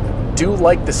 I do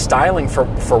like the styling for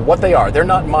what they are. They're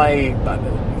not my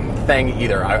thing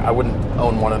either. I wouldn't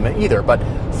own one of them either. But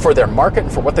for their market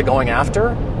and for what they're going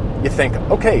after, you think,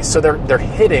 okay, so they're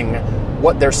hitting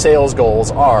what their sales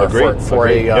goals are for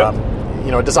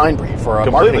a design brief or a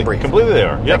marketing brief. Completely they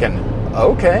are. Thinking,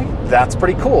 okay, that's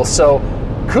pretty cool. So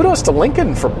kudos to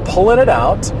Lincoln for pulling it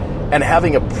out. and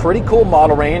having a pretty cool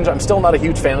model range. I'm still not a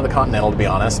huge fan of the Continental, to be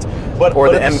honest, but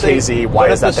the MKZ. Why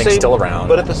is that thing still around?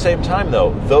 But at the same time,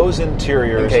 though, those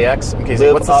interiors...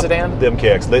 MKZ, what's the sedan? The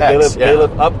MKX. They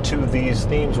live up to these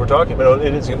themes we're talking about.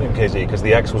 It is an MKZ, because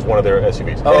the X was one of their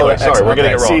SUVs. Anyway, sorry, we're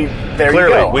getting it wrong. See, there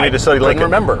Clearly, you go. we need to study Lincoln.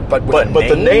 Remember, but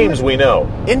the names we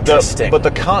know. Interesting. But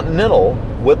the Continental,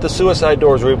 with the suicide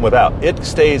doors or even without, it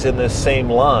stays in this same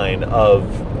line of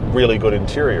really good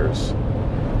interiors.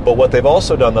 But what they've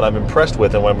also done that I'm impressed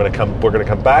with, and we're going to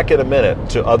come back in a minute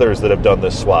to others that have done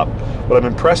this swap. What I'm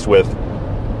impressed with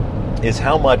is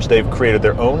how much they've created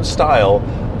their own style,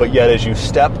 but yet as you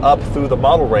step up through the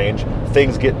model range,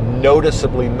 things get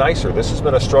noticeably nicer. This has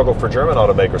been a struggle for German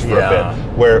automakers for a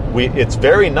bit, where it's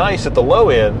very nice at the low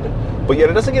end, but yet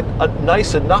it doesn't get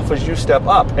nice enough as you step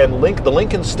up. And the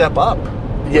Lincoln step up,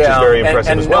 which is very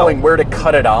impressive as well. And knowing where to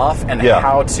cut it off and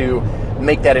how to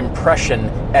make that impression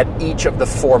at each of the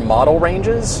 4 model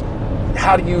ranges,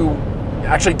 how do you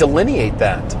actually delineate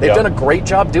that? They've done a great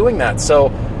job doing that. So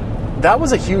that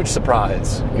was a huge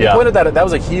surprise. You pointed that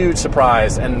was a huge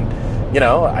surprise. And,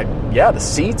 the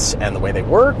seats and the way they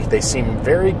work, they seem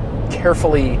very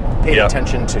carefully paid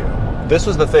attention to. This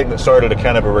was the thing that started a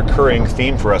kind of a recurring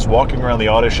theme for us, walking around the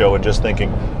auto show and just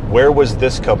thinking, where was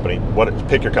this company?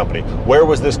 Pick your company. Where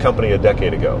was this company a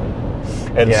decade ago?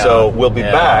 And so we'll be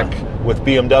back with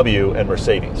BMW and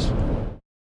Mercedes.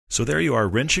 So there you are,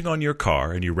 wrenching on your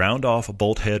car, and you round off a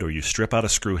bolt head or you strip out a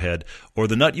screw head, or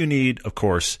the nut you need, of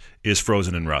course, is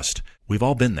frozen in rust. We've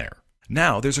all been there.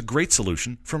 Now there's a great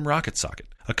solution from Rocket Socket,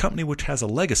 a company which has a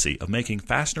legacy of making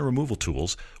fastener removal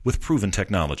tools with proven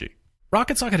technology.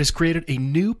 Rocket Socket has created a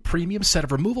new premium set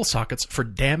of removal sockets for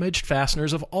damaged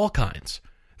fasteners of all kinds.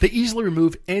 They easily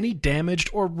remove any damaged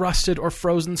or rusted or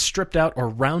frozen, stripped out or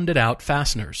rounded out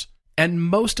fasteners. And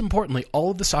most importantly,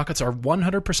 all of the sockets are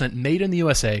 100% made in the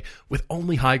USA with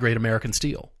only high-grade American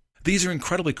steel. These are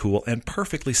incredibly cool and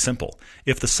perfectly simple.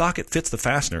 If the socket fits the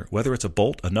fastener, whether it's a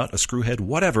bolt, a nut, a screw head,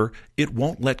 whatever, it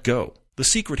won't let go. The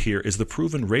secret here is the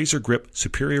proven razor grip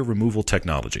superior removal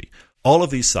technology. All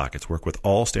of these sockets work with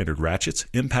all standard ratchets,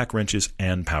 impact wrenches,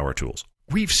 and power tools.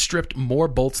 We've stripped more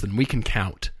bolts than we can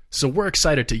count. So we're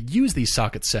excited to use these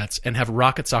socket sets and have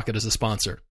Rocket Socket as a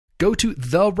sponsor. Go to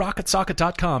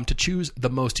therocketsocket.com to choose the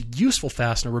most useful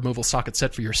fastener removal socket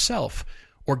set for yourself,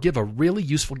 or give a really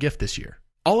useful gift this year.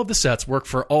 All of the sets work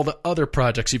for all the other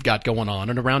projects you've got going on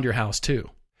and around your house too.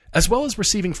 As well as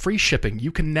receiving free shipping,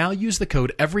 you can now use the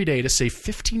code EVERYDAY to save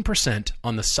 15%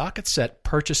 on the socket set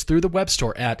purchased through the web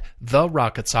store at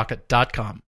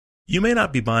therocketsocket.com. You may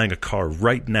not be buying a car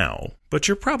right now, but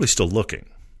you're probably still looking.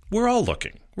 We're all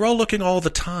looking. We're all looking all the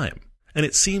time. And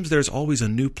it seems there's always a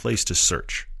new place to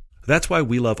search. That's why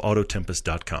we love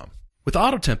Autotempest.com. With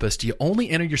Autotempest, you only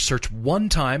enter your search one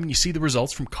time and you see the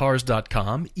results from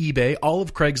Cars.com, eBay, all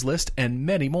of Craigslist, and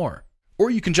many more. Or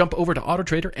you can jump over to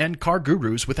AutoTrader and Car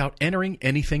Gurus without entering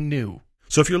anything new.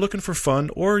 So if you're looking for fun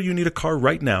or you need a car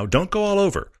right now, don't go all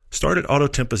over. Start at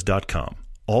Autotempest.com.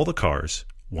 All the cars,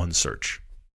 one search.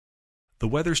 The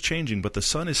weather's changing, but the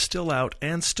sun is still out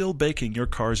and still baking your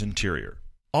car's interior.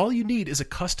 All you need is a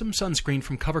custom sunscreen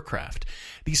from Covercraft.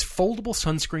 These foldable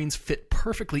sunscreens fit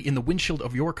perfectly in the windshield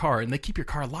of your car, and they keep your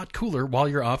car a lot cooler while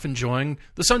you're off enjoying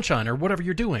the sunshine or whatever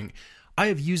you're doing. I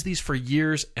have used these for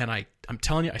years, and I'm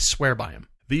telling you, I swear by them.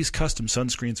 These custom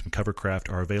sunscreens from Covercraft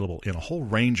are available in a whole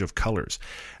range of colors,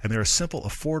 and they're a simple,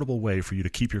 affordable way for you to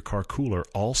keep your car cooler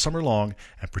all summer long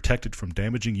and protected from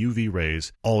damaging UV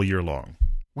rays all year long.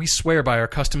 We swear by our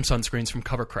custom sunscreens from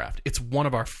Covercraft. It's one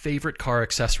of our favorite car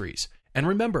accessories. And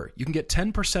remember, you can get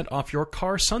 10% off your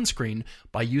car sunscreen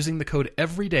by using the code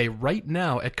EVERYDAY right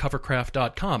now at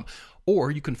covercraft.com,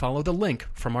 or you can follow the link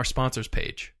from our sponsors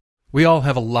page. We all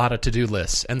have a lot of to-do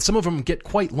lists, and some of them get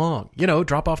quite long.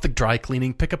 Drop off the dry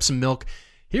cleaning, pick up some milk.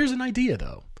 Here's an idea,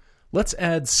 though. Let's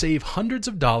save hundreds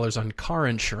of dollars on car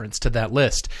insurance to that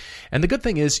list. And the good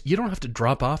thing is, you don't have to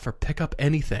drop off or pick up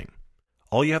anything.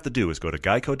 All you have to do is go to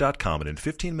geico.com, and in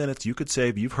 15 minutes you could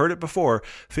save, you've heard it before,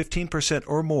 15%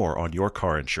 or more on your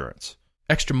car insurance.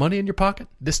 Extra money in your pocket?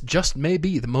 This just may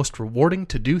be the most rewarding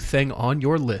to-do thing on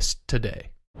your list today.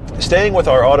 Staying with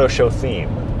our auto show theme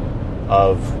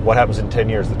of what happens in 10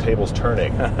 years, the table's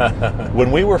turning.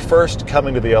 When we were first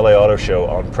coming to the LA Auto Show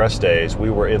on press days, we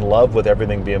were in love with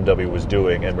everything BMW was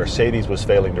doing, and Mercedes was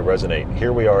failing to resonate.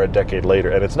 Here we are a decade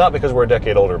later, and it's not because we're a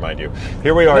decade older, mind you.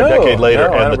 Here we are a decade later,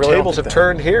 and the tables have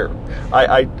turned here.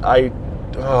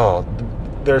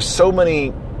 There's so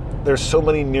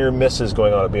many near misses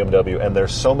going on at BMW, and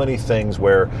there's so many things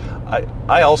where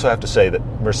I also have to say that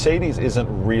Mercedes isn't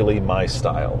really my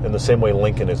style, in the same way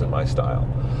Lincoln isn't my style.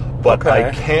 But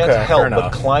I can't help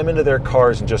but climb into their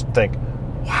cars and just think,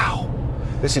 wow,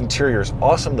 this interior is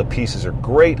awesome. The pieces are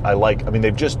great.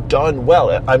 They've just done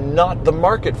well. I'm not the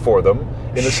market for them.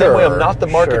 In the same way, I'm not the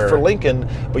market for Lincoln,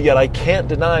 but yet I can't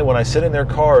deny when I sit in their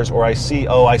cars or I see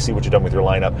what you've done with your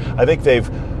lineup. I think they've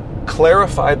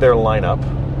clarified their lineup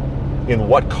in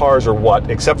what cars are what,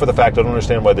 except for the fact I don't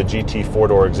understand why the GT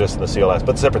 4-door exists in the CLS,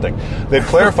 but separate thing. They've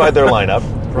clarified their lineup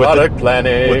product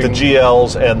planning with the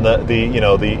GLs and the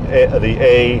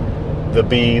A, the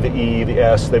B, the E, the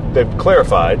S. They've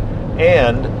clarified,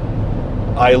 and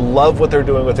I love what they're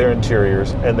doing with their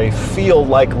interiors, and they feel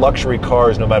like luxury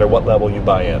cars no matter what level you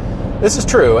buy in. This is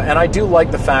true, and I do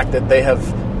like the fact that they have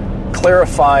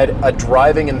clarified a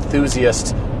driving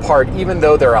enthusiast part. Even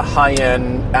though they're a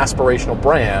high-end aspirational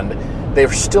brand,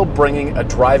 they're still bringing a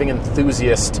driving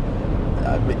enthusiast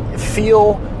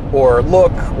feel or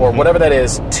look or whatever that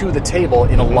is to the table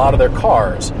in a lot of their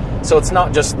cars. So it's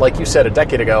not just, like you said a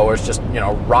decade ago, where it's just,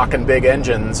 rocking big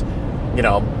engines,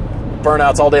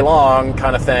 burnouts all day long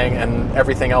kind of thing, and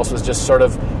everything else was just sort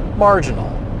of marginal.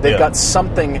 They've got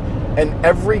something, in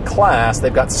every class,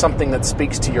 they've got something that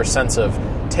speaks to your sense of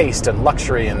taste and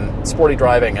luxury and sporty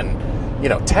driving and,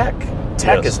 tech.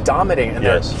 Tech is dominating, and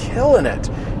they're killing it.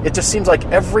 It just seems like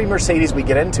every Mercedes we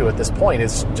get into at this point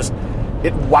is just,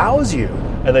 it wows you.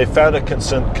 And they found a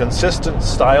consistent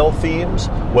style themes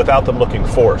without them looking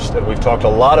forced. And we've talked a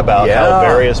lot about how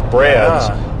various brands,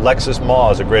 Lexus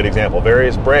Mah is a great example,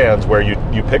 various brands where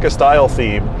you pick a style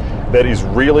theme that is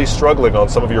really struggling on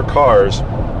some of your cars.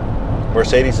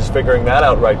 Mercedes is figuring that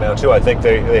out right now too. I think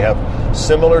they have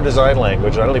similar design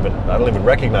language. I don't even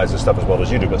recognize this stuff as well as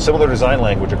you do, but similar design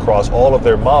language across all of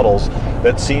their models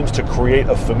that seems to create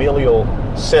a familial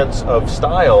sense of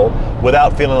style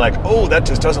without feeling like, oh, that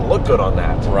just doesn't look good on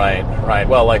that. Right.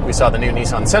 Well, like we saw the new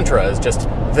Nissan Sentra is just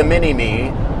the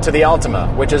Mini-Me to the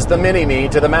Altima, which is the Mini-Me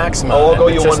to the Maxima. Oh, I'll go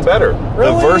you one better.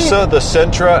 Really? The Versa, the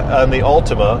Sentra, and the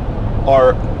Altima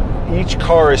are... Each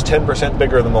car is 10%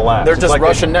 bigger than the last. They're just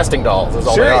Russian nesting dolls, is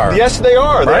all they are. Yes, they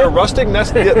are. Right? They're rusting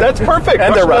nesting... That's perfect.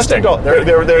 And they're rusting. There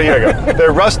you go.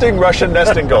 They're rusting Russian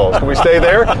nesting dolls. Can we stay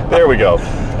there? There we go.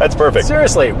 That's perfect.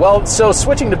 Seriously. Well, so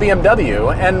switching to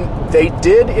BMW, and they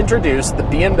did introduce the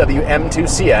BMW M2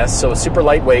 CS, so super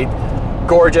lightweight,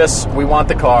 gorgeous. We want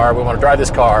the car. We want to drive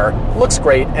this car. Looks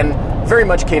great, and very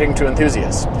much catering to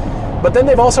enthusiasts. But then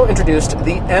they've also introduced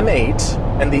the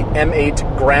M8 and the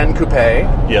M8 Grand Coupe,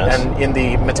 and in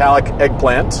the metallic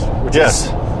eggplant, which is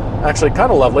actually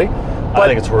kind of lovely. But I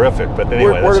think it's horrific, but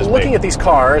anyway, we're looking at these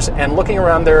cars and looking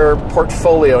around their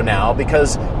portfolio now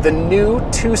because the new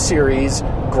 2 Series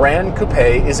Grand Coupe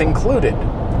is included.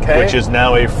 Okay? Which is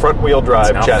now a front-wheel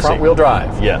drive chassis. Front-wheel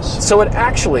drive. Yes. So it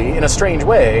actually, in a strange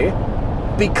way,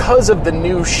 because of the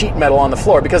new sheet metal on the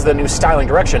floor, because of the new styling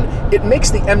direction, it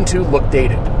makes the M2 look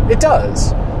dated. It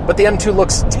does. But the M2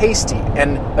 looks tasty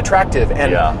and attractive,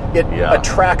 and it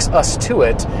attracts us to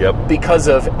it because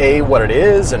of, A, what it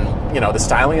is, and, the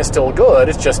styling is still good.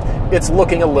 It's just, it's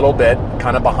looking a little bit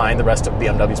kind of behind the rest of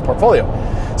BMW's portfolio.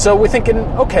 So we're thinking,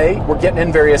 okay, we're getting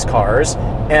in various cars,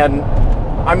 and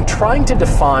I'm trying to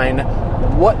define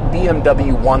what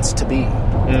BMW wants to be.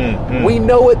 Mm-hmm. We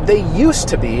know what they used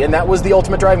to be, and that was the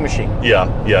ultimate driving machine. Yeah.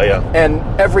 And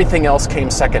everything else came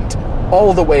second,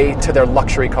 all the way to their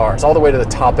luxury cars, all the way to the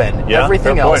top end. Yeah,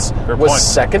 everything else was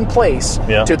second place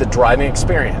to the driving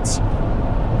experience.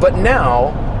 But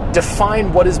now,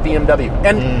 define what is BMW.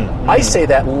 And I say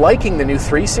that liking the new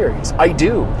 3 Series. I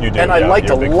do. You do. And I liked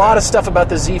a lot of stuff about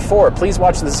the Z4. Please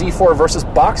watch the Z4 versus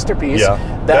Boxster piece.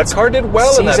 Yeah. That car did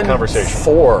well in that conversation.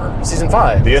 Season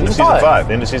 5. The end of season 5.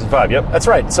 The end of season 5, yep. That's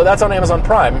right. So that's on Amazon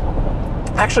Prime.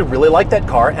 I actually really like that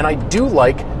car, and I do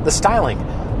like the styling.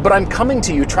 But I'm coming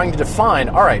to you trying to define,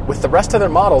 all right, with the rest of their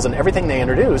models and everything they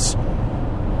introduce,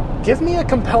 give me a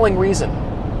compelling reason.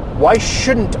 Why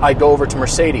shouldn't I go over to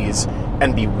Mercedes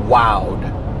and be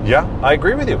wowed? Yeah, I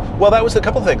agree with you. Well, that was a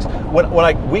couple things.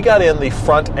 We got in the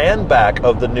front and back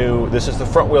of the new, this is the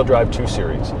front-wheel drive 2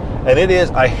 Series. And it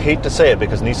is, I hate to say it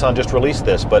because Nissan just released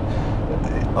this, but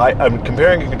I'm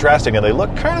comparing and contrasting, and they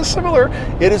look kind of similar.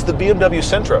 It is the BMW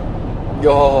Sentra.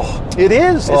 Oh, it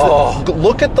is.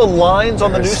 Look at the lines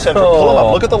on the new Sentra. Pull them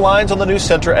up. Look at the lines on the new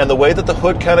Sentra and the way that the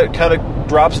hood kind of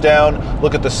drops down.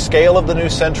 Look at the scale of the new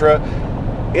Sentra.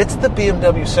 It's the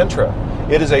BMW Sentra.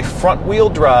 It is a front-wheel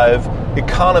drive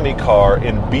economy car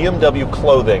in BMW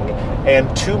clothing,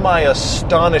 and to my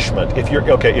astonishment, if you're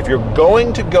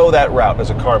going to go that route as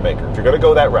a car maker, if you're going to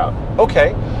go that route,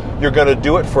 okay, you're going to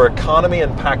do it for economy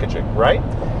and packaging, right?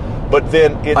 But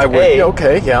then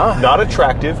it's not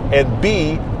attractive, and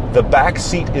B, the back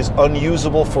seat is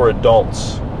unusable for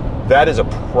adults. That is a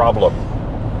problem.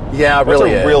 Yeah, it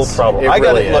really is. That's a real problem.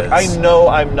 Look, I know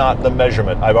I'm not the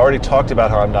measurement. I've already talked about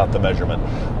how I'm not the measurement.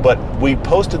 But we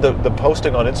posted the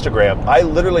posting on Instagram. I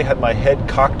literally had my head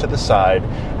cocked to the side,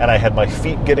 and I had my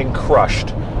feet getting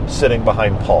crushed sitting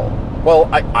behind Paul. Well,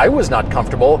 I was not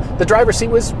comfortable. The driver's seat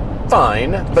was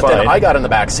fine, but then I got in the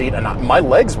back seat, and my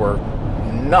legs were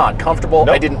not comfortable.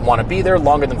 Nope. I didn't want to be there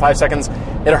longer than 5 seconds.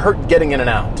 It hurt getting in and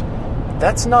out.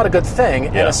 That's not a good thing,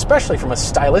 and especially from a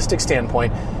stylistic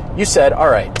standpoint. You said, all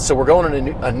right, so we're going in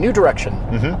a new direction.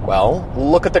 Mm-hmm. Well,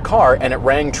 look at the car, and it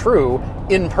rang true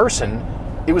in person.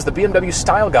 It was the BMW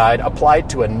style guide applied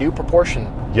to a new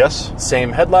proportion. Yes.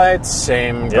 Same headlights,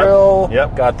 same grille,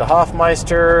 got the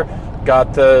Hofmeister,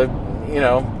 got the,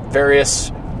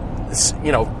 various,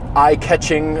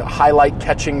 eye-catching,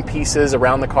 highlight-catching pieces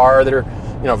around the car that are,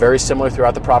 very similar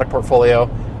throughout the product portfolio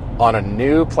on a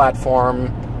new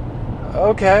platform.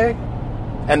 Okay.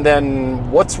 And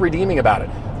then what's redeeming about it?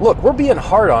 Look, we're being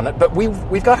hard on it, but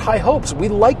we've got high hopes. We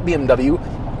like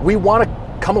BMW. We want to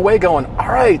come away going, all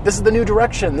right, this is the new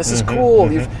direction. This is cool.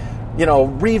 Mm-hmm.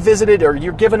 You've, revisited, or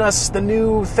you're giving us the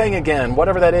new thing again,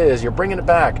 whatever that is. You're bringing it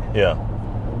back. Yeah.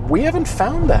 We haven't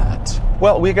found that.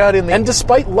 Well, we got in the... And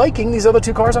despite liking these other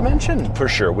two cars I mentioned. For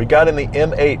sure. We got in the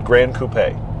M8 Grand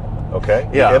Coupe. Okay?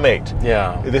 Yeah. The M8.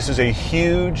 Yeah. This is a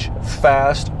huge,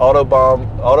 fast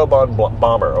Autobahn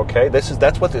bomber, okay?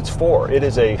 That's what it's for. It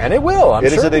is a... And it will, I'm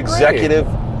sure. It is an executive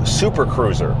super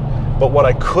cruiser. But what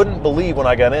I couldn't believe when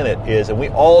I got in it is, and we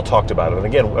all talked about it, and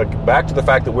again, back to the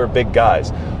fact that we're big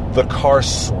guys, the car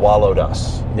swallowed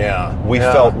us. Yeah. We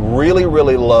felt really,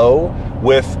 really low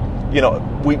with,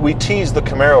 we teased the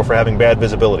Camaro for having bad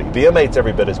visibility. The M8's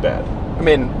every bit as bad. I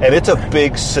mean... And it's a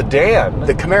big sedan.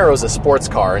 The Camaro's a sports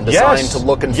car and designed to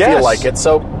look and feel like it,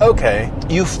 so, okay.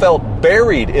 You felt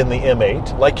buried in the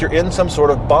M8, like you're in some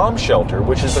sort of bomb shelter,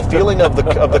 which is the feeling of the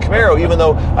Camaro, even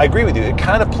though, I agree with you, it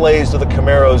kind of plays to the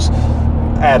Camaro's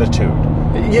attitude.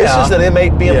 Yeah. This is an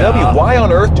M8 BMW. Yeah. Why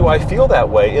on earth do I feel that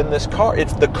way in this car?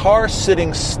 The car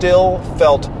sitting still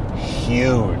felt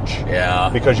huge. Yeah.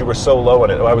 Because you were so low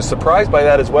in it. I was surprised by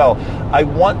that as well. I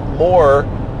want more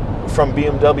from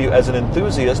BMW as an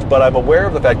enthusiast, but I'm aware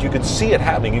of the fact you can see it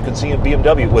happening. You can see in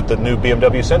BMW with the new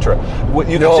BMW Sentra.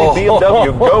 You can see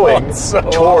BMW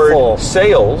going toward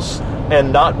sales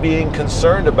and not being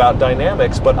concerned about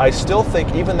dynamics, but I still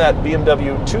think even that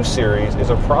BMW 2 Series is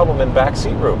a problem in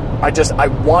backseat room. I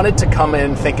wanted to come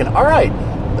in thinking, all right,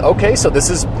 okay, so this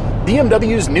is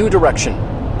BMW's new direction.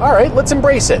 All right, let's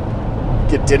embrace it.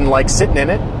 You didn't like sitting in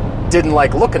it, didn't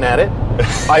like looking at it.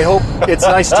 I hope it's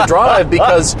nice to drive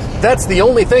because that's the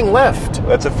only thing left.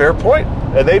 That's a fair point.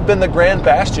 And they've been the grand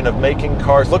bastion of making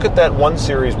cars. Look at that 1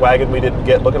 Series wagon we didn't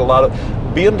get. Look at a lot of...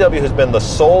 BMW has been the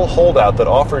sole holdout that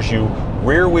offers you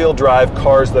rear-wheel drive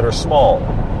cars that are small.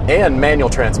 And manual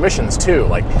transmissions, too.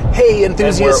 Like, hey,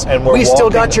 enthusiasts, we still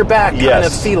got your back kind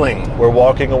of feeling. We're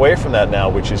walking away from that now,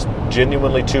 which is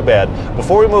genuinely too bad.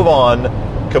 Before we move on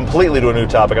completely to a new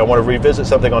topic, I want to revisit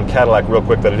something on Cadillac real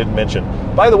quick that I didn't mention.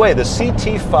 By the way, the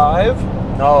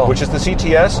CT5, which is the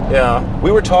CTS,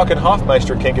 we were talking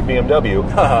Hofmeister kink at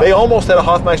BMW. They almost had a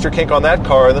Hofmeister kink on that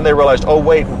car, and then they realized, oh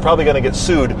wait, we're probably going to get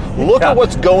sued. Look at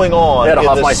what's going on. They had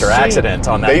a Hofmeister accident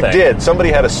on that thing. They did. Somebody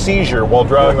had a seizure while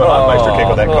driving a Hofmeister kink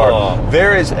on that car.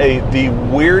 There is the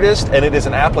weirdest, and it is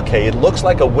an applique. It looks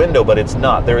like a window, but it's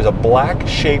not. There is a black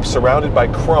shape surrounded by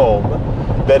chrome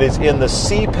that is in the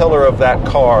C-pillar of that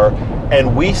car,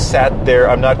 and we sat there,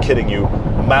 I'm not kidding you,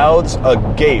 mouths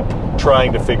agape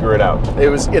trying to figure it out.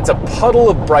 It's a puddle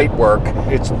of bright work.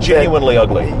 It's genuinely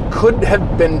ugly. Could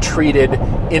have been treated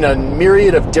in a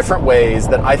myriad of different ways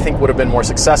that I think would have been more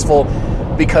successful,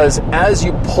 because as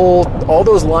you pull all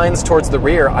those lines towards the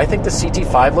rear, I think the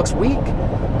CT5 looks weak.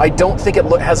 I don't think it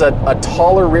has a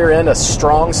taller rear end, a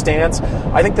strong stance.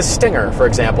 I think the Stinger, for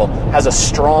example, has a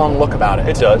strong look about it.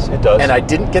 It does. And I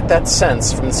didn't get that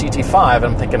sense from the CT5.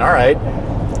 I'm thinking, all right,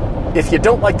 if you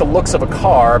don't like the looks of a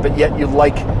car, but yet you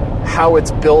like how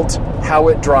it's built, how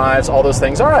it drives, all those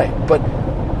things, all right. But,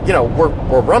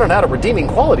 we're running out of redeeming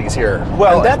qualities here.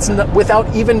 Well, and that's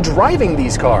without even driving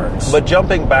these cars. But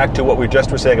jumping back to what we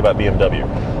just were saying about BMW,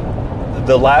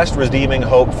 the last redeeming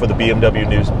hope for the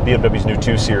BMW's new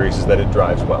 2 Series is that it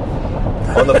drives well.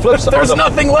 On the flip side, there's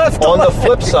nothing left. On the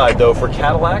flip side, though, for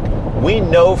Cadillac, we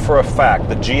know for a fact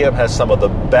that GM has some of the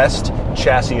best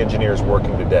chassis engineers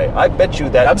working today. I bet you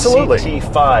that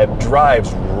CT5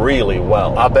 drives really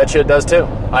well. I bet you it does too.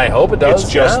 I hope it does.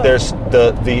 It's just there's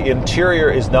the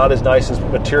interior is not as nice as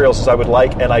materials as I would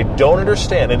like, and I don't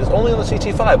understand. And it's only on the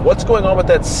CT5. What's going on with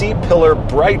that C-pillar,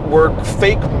 bright work,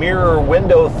 fake mirror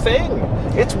window thing?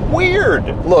 It's weird.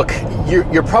 Look,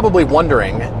 you're probably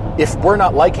wondering, if we're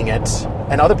not liking it,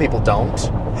 and other people don't,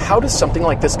 how does something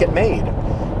like this get made?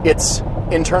 It's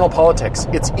internal politics.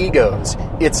 It's egos.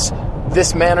 It's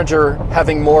this manager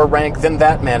having more rank than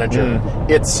that manager.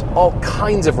 It's all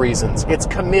kinds of reasons. It's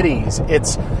committees.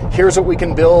 It's here's what we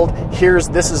can build.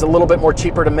 This is a little bit more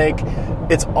cheaper to make.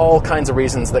 It's all kinds of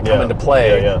reasons that come into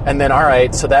play. And then, all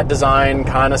right, so that design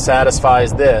kind of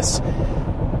satisfies this.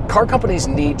 Car companies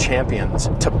need champions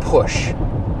to push.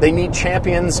 They need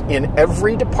champions in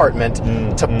every department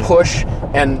to push,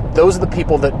 and those are the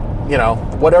people that,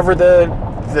 whatever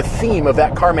the theme of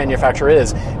that car manufacturer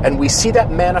is, and we see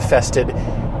that manifested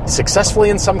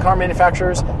successfully in some car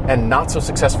manufacturers and not so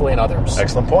successfully in others.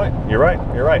 Excellent point. You're right.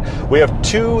 We have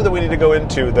two that we need to go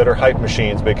into that are hype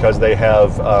machines because they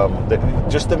have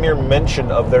just the mere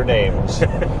mention of their names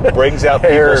brings out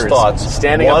people's thoughts.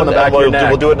 Standing up on the back of your neck.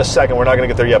 We'll do it in a second. We're not going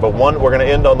to get there yet. But one, we're going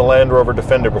to end on the Land Rover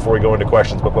Defender before we go into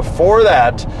questions. But before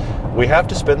that, we have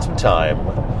to spend some time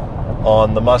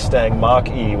on the Mustang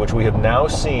Mach-E, which we have now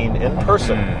seen in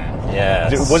person.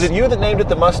 Yes. Was it you that named it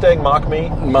the Mustang Mach-Me?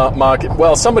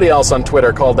 Well, somebody else on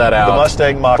Twitter called that out. The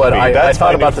Mustang Mach-Me. But I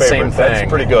thought about the same thing. That's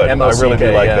pretty good. M-O-C-K, I really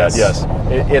do like that, yes.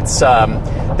 It's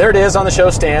there it is on the show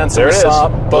stand. So we saw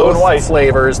both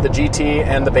flavors, the GT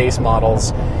and the base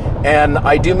models. And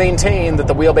I do maintain that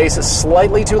the wheelbase is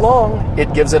slightly too long.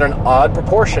 It gives it an odd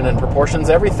proportion, and proportion's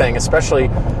everything, especially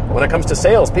when it comes to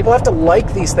sales. People have to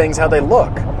like these things how they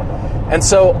look. And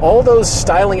so all those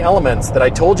styling elements that I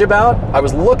told you about, I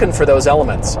was looking for those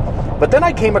elements. But then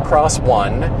I came across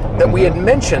one that we had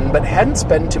mentioned but hadn't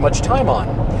spent too much time on,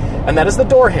 and that is the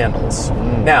door handles.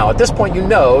 Now, at this point, you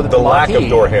know that the lack of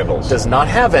door handles does not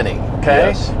have any, okay?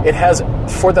 Yes. It has,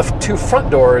 for the two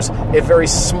front doors, a very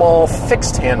small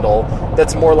fixed handle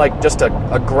that's more like just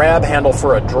a grab handle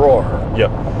for a drawer.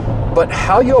 Yep. But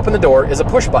how you open the door is a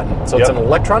push button. So it's an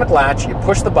electronic latch, you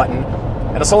push the button,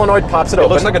 and a solenoid pops it open.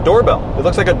 It looks like a doorbell. It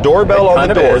looks like a doorbell on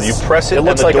the door. You press it, and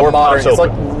the door pops open.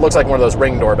 It looks like one of those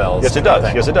Ring doorbells. Yes, it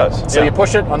does. Yes, it does. So you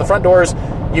push it on the front doors,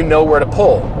 you know where to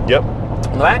pull. Yep.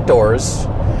 On the back doors,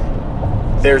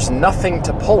 there's nothing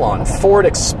to pull on. Ford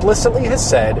explicitly has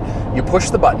said, you push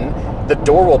the button, the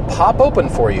door will pop open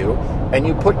for you, and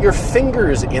you put your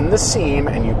fingers in the seam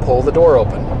and you pull the door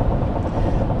open.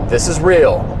 This is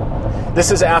real.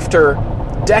 This is after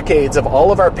decades of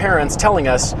all of our parents telling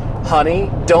us, honey,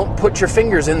 don't put your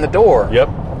fingers in the door. Yep.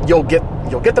 You'll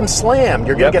get them slammed.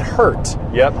 You're going to get hurt.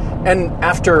 Yep. And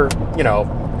after,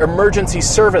 emergency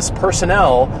service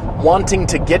personnel wanting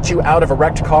to get you out of a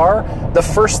wrecked car, the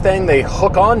first thing they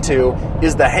hook onto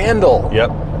is the handle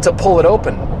to pull it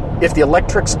open. If the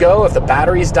electrics go, if the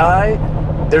batteries die,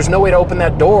 there's no way to open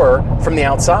that door from the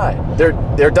outside.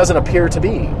 There doesn't appear to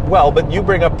be. Well, but you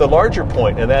bring up the larger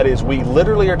point, and that is we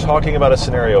literally are talking about a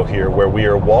scenario here where we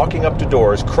are walking up to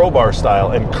doors, crowbar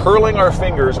style, and curling our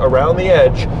fingers around the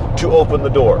edge to open the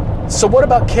door. So what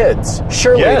about kids?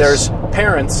 Surely there's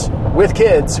parents with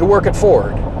kids who work at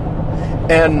Ford.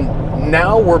 And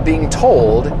now we're being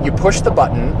told you push the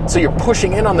button, so you're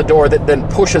pushing in on the door that then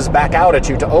pushes back out at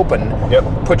you to open.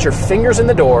 Yep. Put your fingers in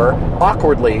the door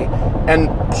awkwardly and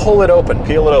pull it open.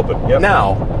 Peel it open. Yep.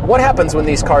 Now, what happens when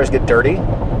these cars get dirty?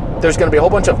 There's going to be a whole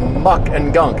bunch of muck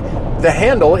and gunk. The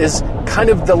handle is kind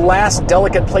of the last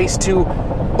delicate place to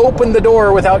open the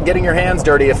door without getting your hands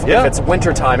dirty if it's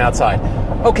wintertime outside.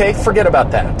 Okay, forget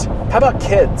about that. How about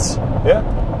kids?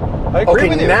 Yeah. I agree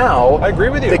with you. Now I agree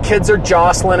with you. The kids are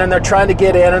jostling and they're trying to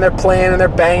get in and they're playing and they're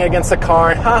banging against the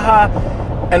car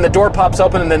and and the door pops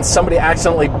open and then somebody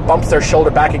accidentally bumps their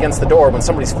shoulder back against the door when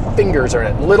somebody's fingers are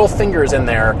in it. Little fingers in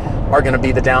there are going to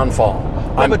be the downfall.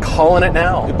 I'm calling it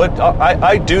now. But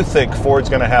I do think Ford's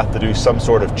going to have to do some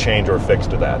sort of change or fix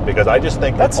to that, because I just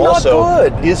think that's also not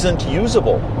good. Isn't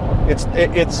usable.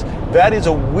 That is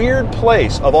a weird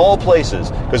place of all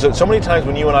places, because so many times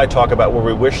when you and I talk about where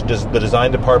we wish the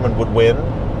design department would win,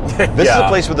 this is a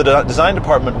place where the design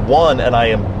department won, and I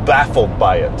am baffled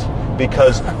by it.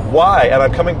 Because why? And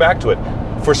I'm coming back to it.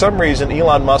 For some reason,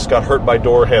 Elon Musk got hurt by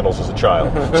door handles as a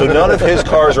child. So none of his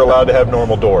cars are allowed to have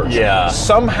normal doors. Yeah.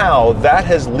 Somehow that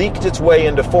has leaked its way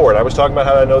into Ford. I was talking about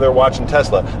how I know they're watching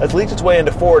Tesla. That's leaked its way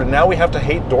into Ford, and now we have to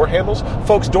hate door handles?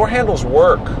 Folks, door handles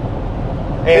work.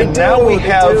 And now we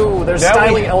have... There's a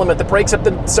styling element that breaks up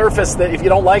the surface, that if you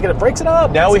don't like it, it breaks it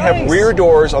up. Now we have rear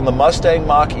doors on the Mustang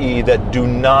Mach-E that do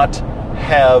not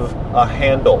have a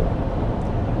handle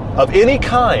of any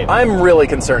kind. I'm really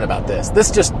concerned about this. This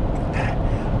just...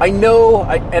 I know,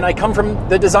 and I come from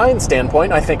the design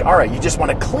standpoint, I think, all right, you just want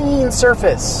a clean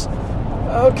surface.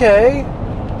 Okay,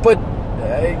 but,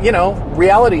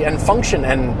 reality and function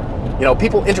and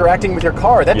people interacting with your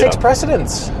car, that takes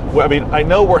precedence. Well, I mean, I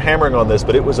know we're hammering on this,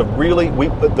 but it was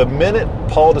the minute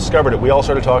Paul discovered it, we all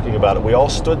started talking about it. We all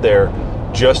stood there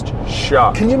just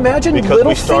shocked. Can you imagine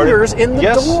little fingers in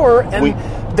the door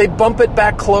and they bump it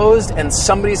back closed and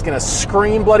somebody's going to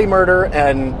scream bloody murder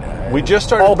and we just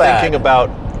started thinking about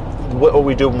what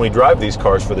we do when we drive these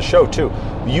cars for the show too.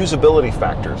 Usability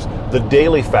factors, the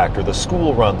daily factor, the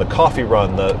school run, the coffee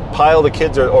run, the pile the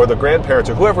kids or the grandparents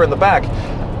or whoever in the back.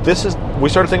 We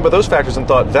started thinking about those factors and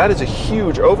thought that is a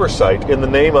huge oversight in the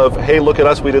name of, hey, look at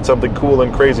us, we did something cool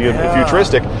and crazy and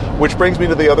futuristic, which brings me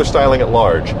to the other styling at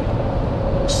large.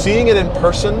 Seeing it in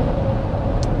person,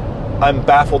 I'm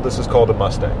baffled this is called a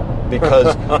Mustang.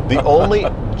 Because the only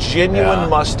genuine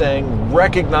Mustang,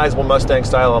 recognizable Mustang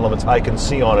style elements I can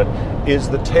see on it is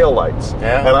the taillights.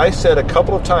 Yeah. And I said a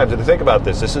couple of times, and think about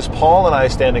this is Paul and I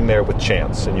standing there with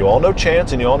Chance. And you all know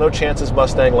Chance, and you all know Chance's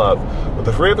Mustang love. But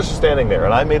the three of us are standing there,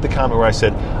 and I made the comment where I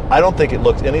said, I don't think it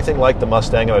looks anything like the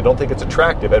Mustang, and I don't think it's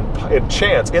attractive. And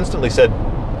Chance instantly said,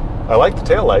 I like the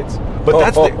taillights. But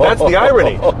that's the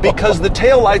irony, because the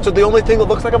taillights are the only thing that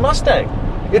looks like a Mustang.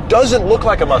 It doesn't look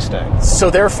like a Mustang. So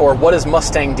therefore, what is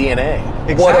Mustang DNA?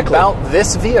 Exactly. What about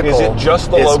this vehicle is it just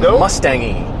the logo?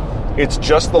 Mustang-y. It's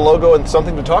just the logo and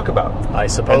something to talk about. I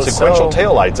suppose and sequential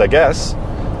taillights, I guess.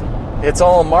 It's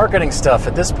all marketing stuff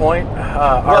at this point.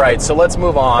 All right, so let's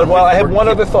move on. Well, I had one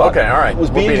other thought. Okay, all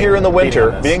right. Being here in the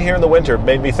winter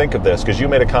made me think of this, because you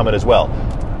made a comment as well.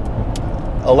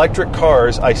 Electric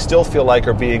cars, I still feel like,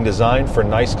 are being designed for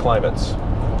nice climates.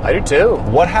 I do too.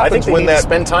 What happens I think they need to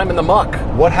spend time in the muck?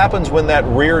 What happens when that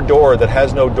rear door that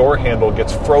has no door handle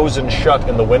gets frozen shut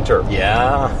in the winter?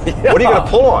 Yeah. What are you going to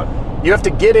pull on? You have to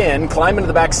get in, climb into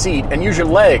the back seat, and use your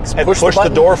legs. And push the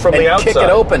door from the outside. Kick it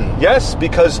open. Yes,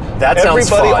 because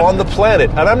everybody on the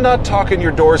planet, and I'm not talking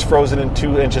your doors frozen in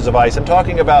 2 inches of ice. I'm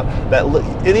talking about that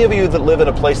any of you that live in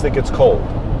a place that gets cold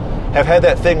have had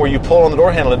that thing where you pull on the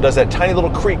door handle and it does that tiny little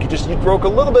creak. You broke a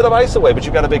little bit of ice away, but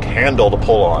you've got a big handle to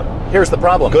pull on. Here's the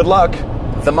problem. Good luck.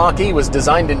 The Mach-E was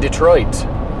designed in Detroit.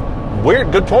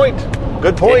 Weird. Good point.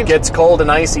 Good point. It gets cold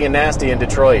and icy and nasty in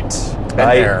Detroit.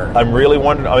 I'm really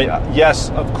wondering. I mean, yes,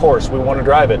 of course, we want to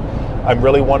drive it. I'm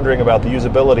really wondering about the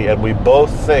usability, and we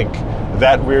both think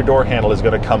that rear door handle is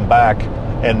going to come back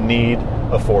and need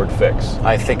a Ford fix.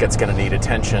 I think it's going to need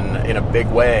attention in a big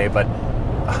way, but...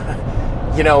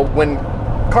 when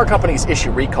car companies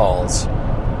issue recalls,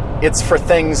 it's for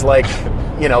things like,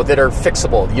 that are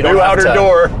fixable.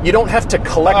 You don't have to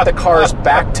collect the cars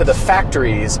back to the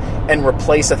factories and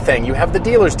replace a thing. You have the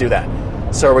dealers do that.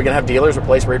 So are we going to have dealers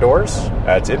replace rear doors?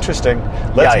 That's interesting.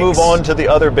 Let's move on to the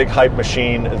other big hype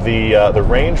machine, the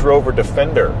Range Rover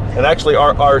Defender. And actually,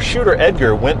 our shooter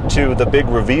Edgar went to the big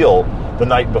reveal the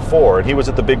night before, and he was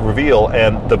at the big reveal,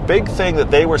 and the big thing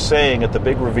that they were saying at the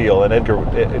big reveal, and Edgar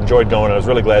enjoyed going, and I was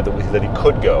really glad that he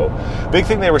could go. Big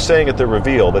thing they were saying at the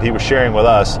reveal that he was sharing with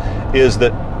us is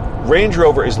that Range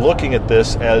Rover is looking at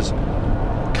this as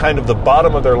kind of the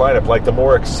bottom of their lineup, like the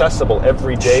more accessible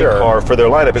everyday car for their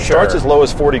lineup. It starts as low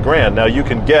as $40,000. Now you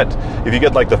can get, if you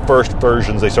get like the first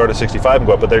versions, they start at 65 and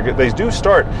go up, but they do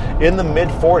start in the mid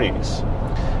 40s.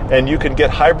 And you can get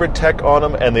hybrid tech on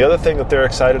them. And the other thing that they're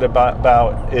excited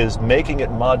about is making it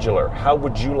modular. How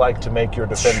would you like to make your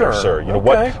Defender, sir?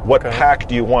 What pack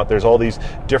do you want? There's all these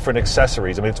different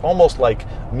accessories. I mean, it's almost like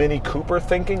Mini Cooper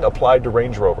thinking applied to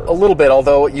Range Rover. A little bit,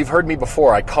 although you've heard me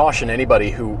before. I caution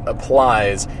anybody who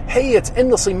applies, hey, it's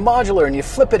endlessly modular, and you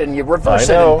flip it and you reverse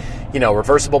it. And,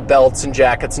 reversible belts and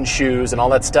jackets and shoes and all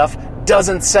that stuff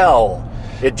doesn't sell.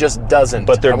 It just doesn't.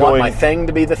 But I want my thing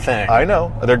to be the thing. I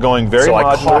know. They're going very modular.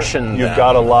 I caution You've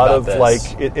got a lot of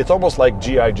this. It's almost like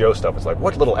G.I. Joe stuff. It's like,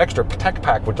 what little extra tech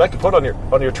pack would you like to put on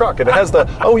your truck? And it has the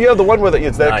one with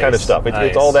it's that kind of stuff.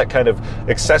 It's all that kind of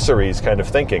accessories kind of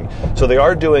thinking. So they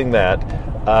are doing that.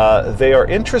 They are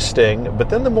interesting, but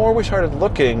then the more we started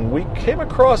looking, we came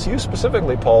across, you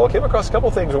specifically, Paul, came across a couple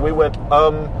things where we went,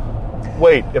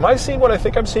 wait, am I seeing what I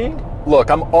think I'm seeing?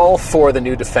 Look, I'm all for the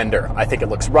new Defender. I think it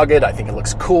looks rugged. I think it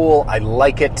looks cool. I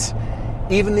like it.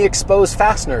 Even the exposed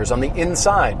fasteners on the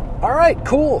inside. All right,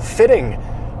 cool, fitting.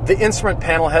 The instrument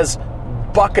panel has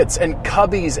buckets and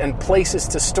cubbies and places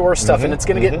to store stuff, and it's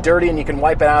going to get dirty and you can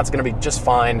wipe it out. It's going to be just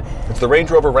fine. It's the Range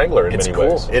Rover Wrangler in many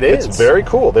ways. It is. It's very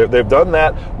cool. They've done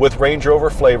that with Range Rover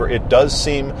flavor. It does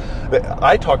seem...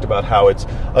 I talked about how it's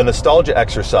a nostalgia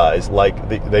exercise. Like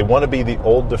they want to be the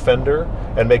old Defender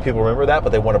and make people remember that, but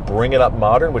they want to bring it up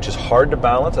modern, which is hard to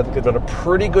balance. I think they've done a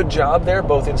pretty good job there,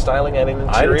 both in styling and in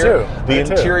interior. I do too. The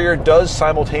interior does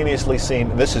simultaneously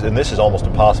seem... This is almost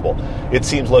impossible. It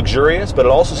seems luxurious, but it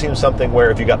also seems something where where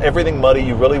if you got everything muddy,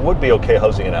 you really would be okay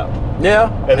hosing it out.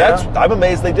 Yeah. And I'm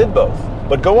amazed they did both.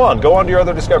 But go on to your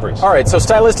other discoveries. All right, so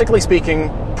stylistically speaking,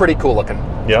 pretty cool looking.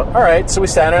 Yeah. All right, so we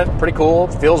sat in it, pretty cool,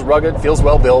 feels rugged, feels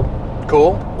well built,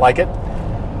 cool, like it.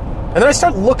 And then I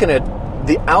start looking at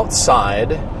the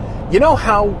outside. You know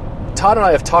how Todd and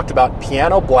I have talked about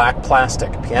piano black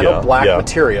plastic, black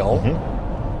material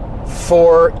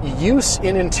for use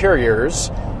in interiors.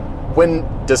 When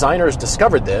designers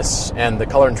discovered this, and the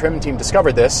color and trim team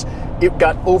discovered this, it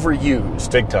got overused.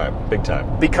 Big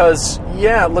time. Because,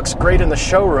 it looks great in the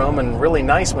showroom and really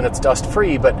nice when it's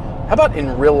dust-free, but how about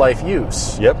in real-life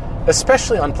use? Yep.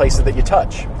 Especially on places that you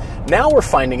touch. Now we're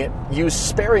finding it used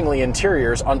sparingly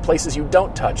interiors on places you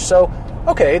don't touch. So,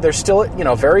 okay, they're still,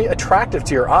 very attractive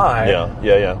to your eye.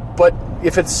 Yeah. But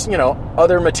if it's,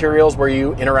 other materials where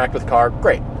you interact with the car,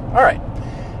 great. All right.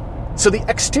 So the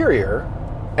exterior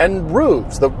and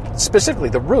roofs, specifically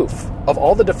the roof of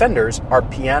all the Defenders, are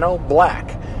piano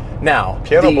black. Now,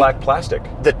 black plastic.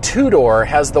 The two-door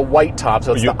has the white top,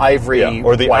 so it's the ivory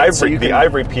or the white, ivory, so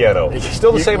ivory piano.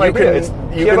 Still the same idea. It's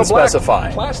you can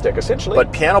specify plastic, essentially.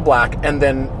 But piano black, and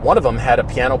then one of them had a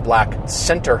piano black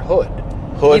center hood.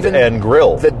 Even and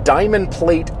grill. The diamond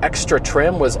plate extra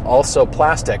trim was also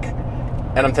plastic.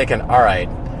 And I'm thinking, all right,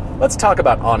 let's talk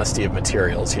about honesty of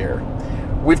materials here.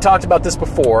 We've talked about this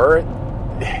before.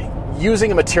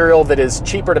 Using a material that is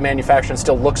cheaper to manufacture and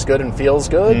still looks good and feels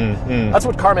good, that's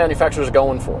what car manufacturers are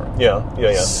going for.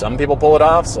 Yeah. Some people pull it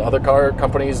off, so other car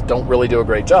companies don't really do a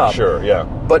great job. Sure, yeah.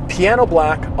 But piano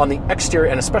black on the exterior,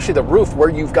 and especially the roof, where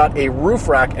you've got a roof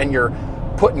rack and you're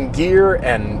putting gear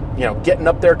and getting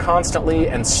up there constantly,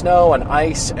 and snow and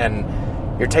ice,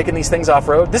 and you're taking these things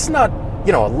off-road. This is not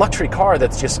a luxury car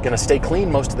that's just going to stay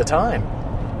clean most of the time.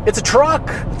 It's a truck.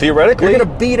 Theoretically. You're going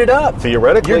to beat it up.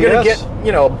 Theoretically, you're going to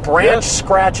get, branch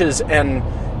scratches and,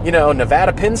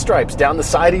 Nevada pinstripes down the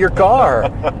side of your car.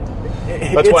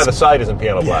 That's why the side isn't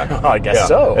piano black. I guess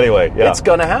so. Anyway, it's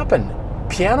going to happen.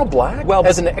 Piano black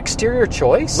as an exterior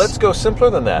choice? Let's go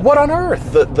simpler than that. What on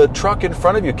earth? The truck in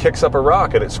front of you kicks up a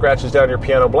rock and it scratches down your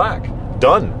piano black.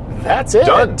 Done. That's it.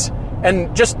 Done.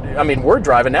 And we're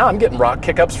driving now. I'm getting rock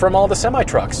kick-ups from all the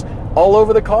semi-trucks all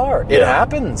over the car. It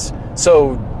happens.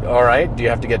 So, all right, do you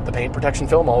have to get the paint protection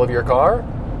film all over your car?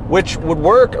 Which would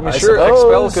work. I sure,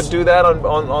 XPEL could do that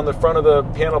on the front of the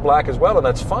piano black as well, and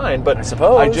that's fine. But I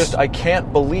suppose. I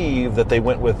can't believe that they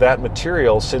went with that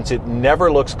material, since it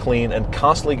never looks clean and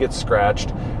constantly gets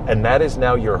scratched, and that is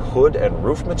now your hood and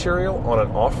roof material on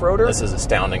an off-roader? This is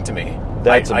astounding to me.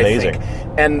 That's amazing. I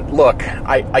think. And look,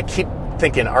 I keep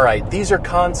thinking, all right, these are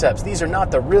concepts. These are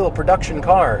not the real production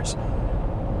cars.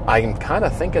 I'm kind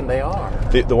of thinking they are.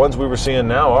 The ones we were seeing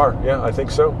now are. Yeah, I think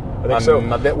so.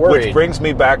 I'm a bit worried. Which brings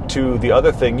me back to the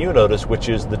other thing you noticed, which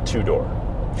is the two-door.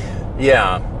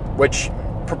 Yeah, which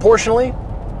proportionally,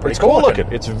 pretty cool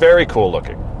looking. It's very cool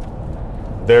looking.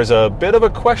 There's a bit of a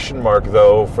question mark,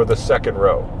 though, for the second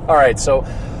row. All right, so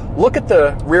look at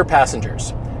the rear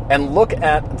passengers and look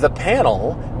at the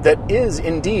panel that is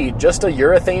indeed just a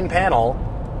urethane panel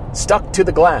stuck to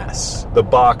the glass. The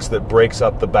box that breaks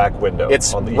up the back window.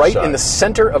 It's on the right east side. In the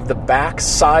center of the back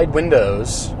side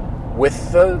windows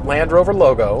with the Land Rover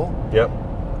logo. Yep.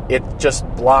 It just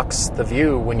blocks the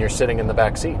view when you're sitting in the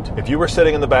back seat. If you were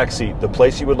sitting in the back seat, the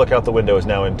place you would look out the window is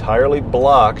now entirely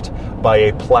blocked by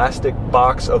a plastic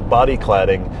box of body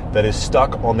cladding that is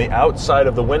stuck on the outside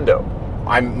of the window.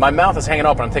 My mouth is hanging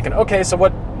open. I'm thinking, okay, so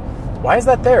why is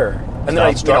that there? And then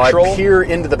I peer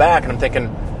into the back and I'm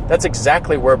thinking, that's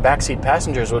exactly where backseat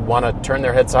passengers would want to turn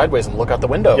their head sideways and look out the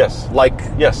window. Yes.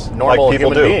 Normal like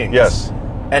people human do. beings. Yes.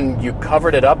 And you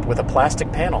covered it up with a plastic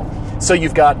panel. So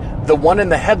you've got the one in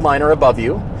the headliner above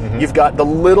you, you've got the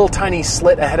little tiny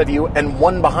slit ahead of you, and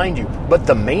one behind you. But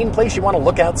the main place you want to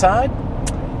look outside?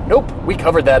 Nope, we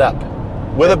covered that up.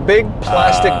 With a big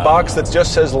plastic box that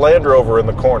just says Land Rover in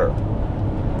the corner.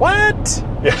 What?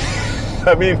 Yeah.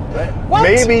 I mean, what?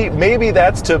 maybe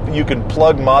that's you can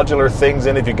plug modular things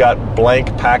in if you got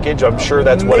blank package. I'm sure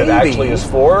that's what it actually is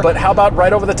for. But how about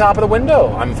right over the top of the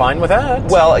window? I'm fine with that.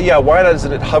 Well, yeah, why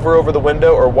doesn't it hover over the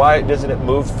window, or why doesn't it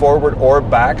move forward or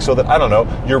back so that, I don't know,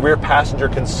 your rear passenger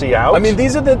can see out? I mean,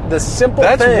 these are the simple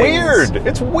things. That's weird.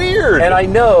 It's weird. And I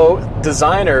know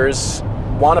designers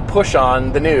want to push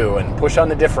on the new and push on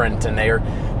the different, and they're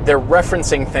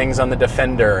referencing things on the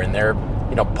Defender, and they're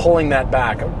pulling that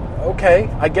back. Okay,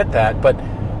 I get that, but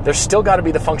there's still got to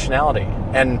be the functionality.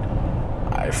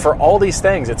 And for all these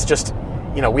things, it's just,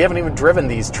 we haven't even driven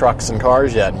these trucks and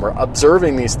cars yet, and we're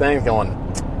observing these things going,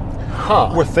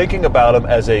 We're thinking about them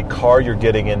as a car you're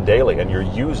getting in daily and you're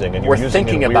using, and you're using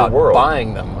in a weird world. We're thinking about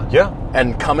buying them. Yeah.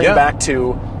 And coming back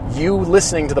to you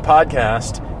listening to the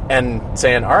podcast and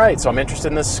saying, all right, so I'm interested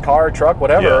in this car, truck,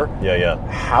 whatever. Yeah.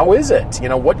 How is it?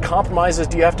 What compromises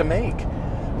do you have to make?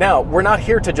 Now, we're not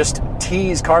here to just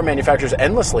tease car manufacturers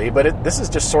endlessly, but this is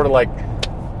just sort of like,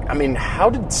 how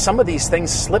did some of these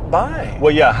things slip by?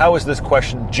 Well, yeah, how is this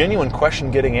genuine question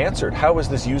getting answered? How is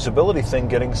this usability thing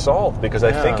getting solved? Because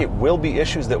I think it will be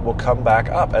issues that will come back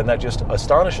up, and that just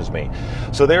astonishes me.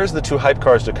 So there's the two hype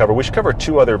cars to cover. We should cover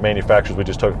two other manufacturers we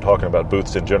just talking about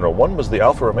booths in general. One was the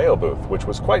Alfa Romeo booth, which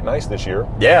was quite nice this year.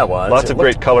 Yeah, it was. Lots of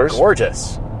great colors.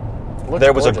 Gorgeous.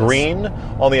 There was a green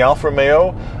on the Alfa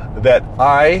Romeo that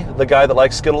the guy that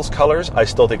likes Skittles colors, I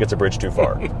still think it's a bridge too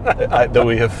far. Though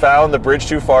we have found the bridge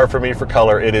too far for me for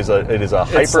color, it is a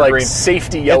hyper it's like green.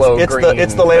 Safety yellow green.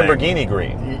 It's the Lamborghini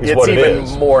green. It's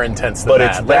even more intense than but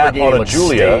that. It's that Lamborghini on a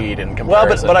Giulia. In comparison.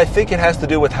 Well, but I think it has to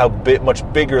do with how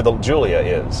much bigger the Giulia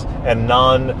is and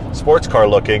non-sports car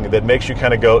looking that makes you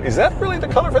kind of go, is that really the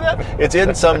color for that? It's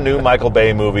in some new Michael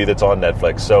Bay movie that's on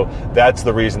Netflix, so that's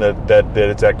the reason that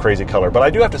it's that crazy color. But I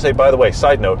do have to say, by the way,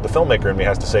 side note, the filmmaker in me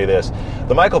has to say this.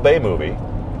 The Michael Bay movie,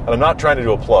 and I'm not trying to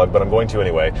do a plug, but I'm going to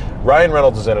anyway, Ryan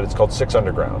Reynolds is in it. It's called Six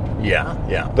Underground.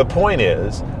 Yeah. The point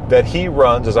is that he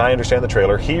runs, as I understand the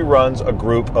trailer, he runs a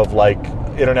group of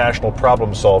international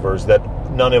problem solvers that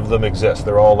none of them exist.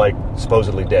 They're all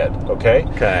supposedly dead, okay?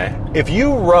 Okay. If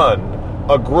you run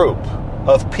a group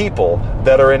of people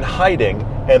that are in hiding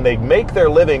and they make their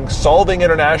living solving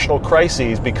international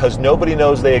crises because nobody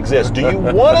knows they exist, do you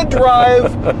want to drive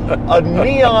a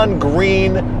neon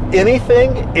green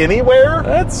anything anywhere?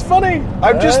 That's funny.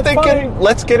 I'm just thinking,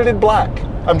 let's get it in black.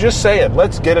 I'm just saying,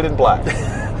 let's get it in black.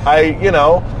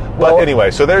 But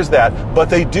anyway, so there's that. But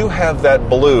they do have that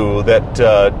blue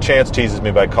that Chance teases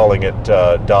me by calling it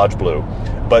Dodge blue.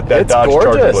 But that Dodge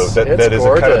Charger blue, that is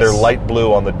kind of their light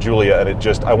blue on the Giulia,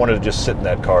 and I wanted to just sit in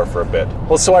that car for a bit.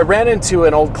 Well, so I ran into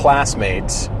an old classmate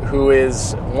who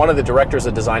is one of the directors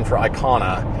of design for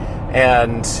Icona,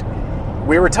 and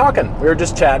we were talking. We were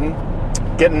just chatting,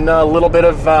 getting a little bit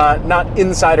of, not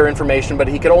insider information, but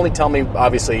he could only tell me,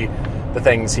 obviously, the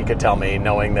things he could tell me,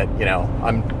 knowing that,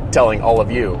 I'm telling all of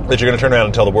you. That you're going to turn around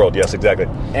and tell the world, yes, exactly.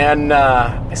 And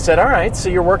I said, all right, so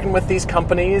you're working with these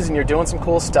companies and you're doing some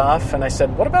cool stuff. And I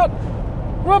said, what about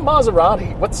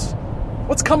Maserati?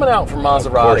 What's coming out from Maserati?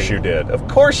 Of course you did. Of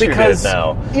course you did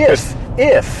now.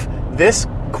 If this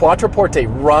Quattroporte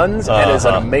runs and is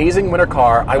an amazing winter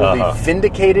car, I will be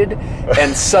vindicated,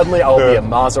 and suddenly I'll be a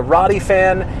Maserati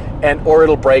fan. Or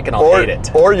it'll break and I'll hate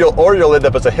it. Or you'll end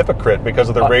up as a hypocrite because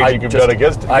of the raging you've done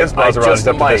against Maserati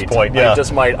up to this point. Yeah. I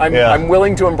just might. I'm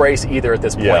willing to embrace either at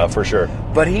this point. Yeah, for sure.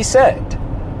 But he said,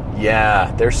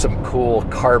 there's some cool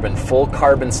full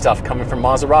carbon stuff coming from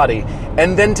Maserati.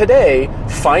 And then today,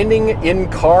 finding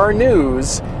in car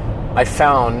news, I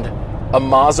found a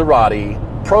Maserati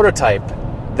prototype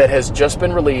that has just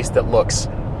been released that looks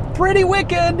pretty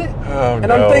wicked.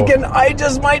 I'm thinking, I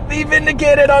just might be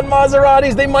vindicated on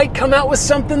Maseratis. They might come out with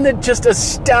something that just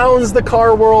astounds the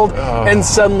car world, and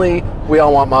suddenly we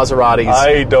all want Maseratis.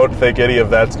 I don't think any of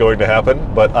that's going to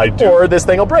happen, but I do. Or this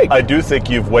thing will break. I do think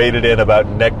you've waded in about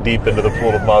neck deep into the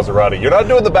pool of Maserati. You're not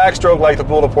doing the backstroke like the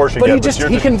pool of Porsche but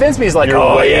yet. He convinced me. He's like,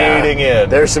 you're wading in.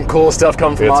 There's some cool stuff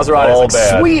coming from Maserati. All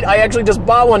bad. Sweet, I actually just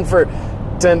bought one for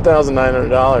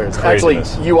 $10,900.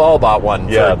 Actually, you all bought one.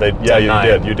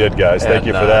 You did, guys. Thank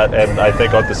you for that. And I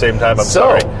think at the same time, I'm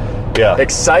sorry. Yeah,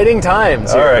 exciting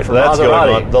times. All right, for that's Maserati.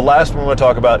 going on. The last one we're going to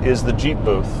talk about is the Jeep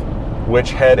booth, which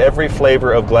had every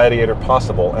flavor of Gladiator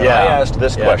possible. And I asked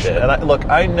this question. And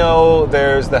I know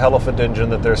there's the Elephant engine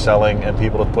that they're selling, and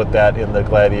people have put that in the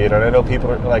Gladiator. And I know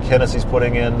people like Hennessy's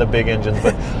putting in the big engines,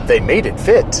 but they made it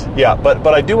fit. Yeah, but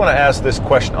I do want to ask this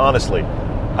question honestly.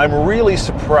 I'm really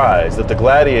surprised that the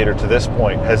Gladiator to this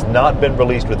point has not been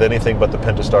released with anything but the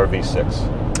Pentastar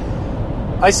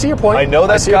V6. I see your point. I know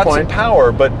that's got some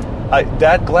power, but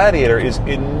that Gladiator is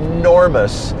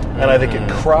enormous, and I think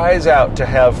it cries out to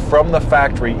have from the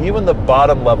factory even the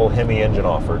bottom level Hemi engine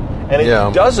offered, and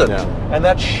it doesn't, and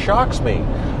that shocks me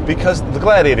because the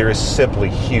Gladiator is simply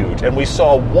huge, and we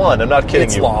saw one. I'm not kidding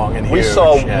you. It's long and huge. We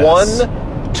saw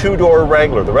one two-door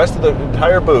Wrangler. The rest of the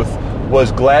entire booth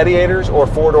was Gladiators or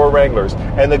four-door Wranglers,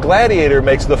 and the Gladiator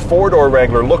makes the four-door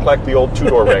Wrangler look like the old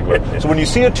two-door Wrangler. So when you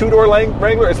see a two-door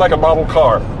Wrangler, it's like a model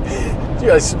car.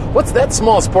 Yes. What's that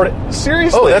small sport?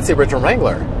 Seriously? Oh, that's the original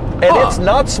Wrangler. And it's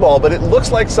not small, but it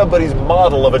looks like somebody's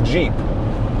model of a Jeep.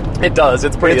 It does.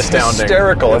 It's pretty astounding.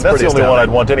 Hysterical. It's and that's the only astounding. one I'd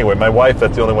want anyway. My wife,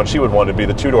 that's the only one she would want to be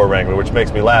the two-door Wrangler, which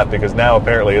makes me laugh because now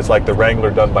apparently it's like the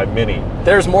Wrangler done by Mini.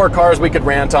 There's more cars we could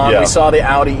rant on. Yeah. We saw the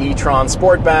Audi e-tron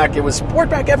Sportback. It was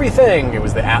Sportback everything. It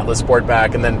was the Atlas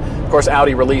Sportback. And then, of course,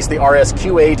 Audi released the RS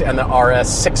Q8 and the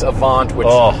RS6 Avant, which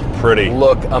pretty.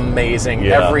 look amazing.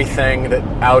 Yeah. Everything that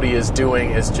Audi is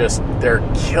doing is just, they're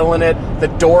killing it. The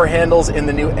door handles in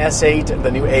the new S8,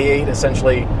 the new A8,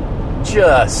 essentially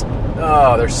just...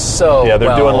 Oh, they're so yeah.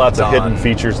 They're doing lots done. of hidden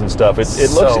features and stuff. It's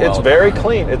So very done.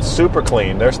 clean. It's super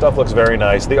clean. Their stuff looks very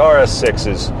nice. The RS6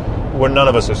 is where none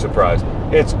of us are surprised.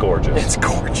 It's gorgeous. It's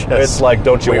gorgeous. It's like,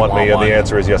 don't you want me? And the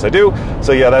answer is yes, I do.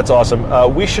 So yeah, that's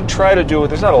awesome. We should try to do it.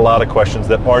 There's not a lot of questions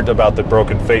that aren't about the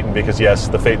broken Phaeton because yes,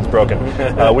 the Phaeton's broken.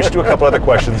 We should do a couple other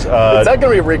questions. Is that going to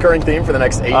be a recurring theme for the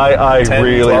next 8? I 10,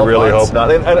 really 12 months? hope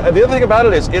not. And the other thing about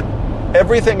it is,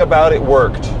 everything about it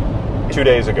worked 2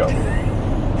 days ago.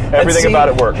 Everything about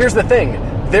it worked. Here's the thing.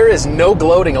 There is no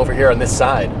gloating over here on this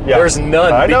side. Yeah. There's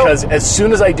none I know. because as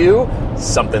soon as I do,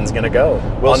 something's going to go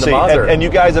We'll on the see. Mazda. And you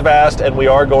guys have asked, and we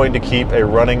are going to keep a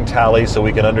running tally so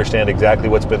we can understand exactly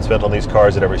what's been spent on these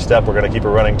cars at every step. We're going to keep a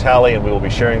running tally, and we will be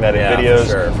sharing that in videos.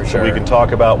 For so sure. we can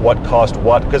talk about what cost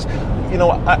what. Because, you know,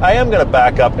 I am going to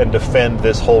back up and defend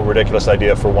this whole ridiculous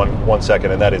idea for one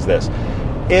second, and that is this.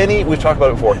 We've talked about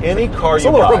it before, any car There's you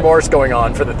a little buy... remorse going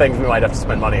on for the things we might have to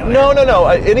spend money on. No.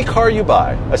 Any car you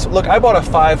buy. Look, I bought a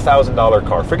 $5,000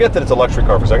 car. Forget that it's a luxury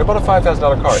car for a second. I bought a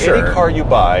 $5,000 car. Sure. Any car you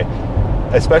buy,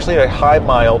 especially a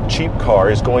high-mile, cheap car,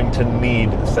 is going to need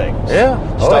things. Yeah.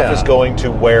 Stuff is going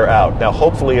to wear out. Now,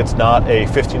 hopefully it's not a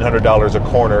 $1,500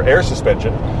 a corner air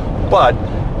suspension, but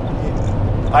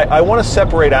I want to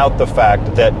separate out the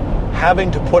fact that having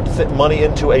to put money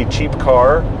into a cheap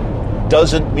car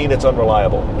doesn't mean it's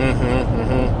unreliable.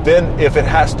 Then if it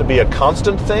has to be a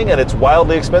constant thing and it's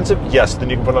wildly expensive, yes, then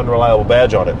you can put an unreliable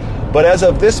badge on it. But as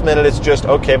of this minute, it's just,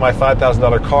 okay, my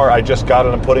 $5,000 car, I just got it,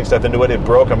 I'm putting stuff into it, it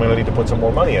broke, I'm going to need to put some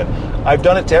more money in. I've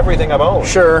done it to everything I've owned.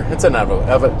 Sure, it's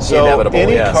inevitable. So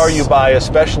any yes. car you buy,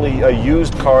 especially a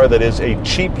used car that is a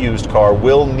cheap used car,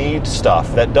 will need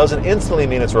stuff. That doesn't instantly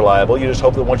mean it's reliable. You just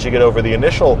hope that once you get over the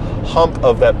initial hump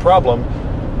of that problem,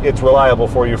 it's reliable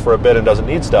for you for a bit and doesn't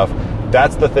need stuff.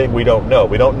 That's the thing we don't know.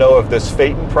 We don't know if this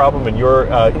Phaeton problem and your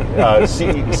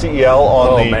CEL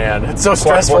on Oh man, it's so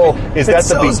stressful. Is that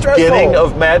the beginning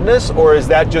of madness, or is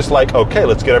that just like, okay,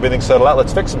 let's get everything settled out,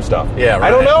 let's fix some stuff? Yeah, right. I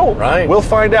don't know. Right. We'll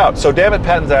find out. So, damn it,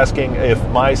 Patton's asking if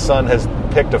my son has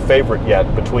picked a favorite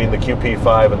yet between the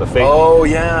QP5 and the Phaeton. Oh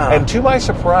yeah. And to my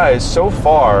surprise, so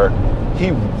far,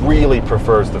 he really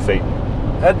prefers the Phaeton.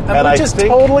 And which is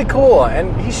totally cool,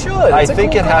 and he should. I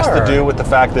think it has to do with the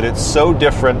fact that it's so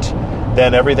different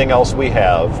than everything else we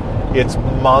have. It's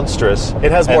monstrous.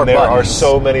 It has more and there buttons. are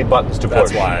so many buttons to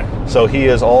push. That's why. So he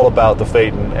is all about the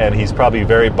Phaeton, and he's probably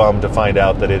very bummed to find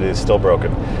out that it is still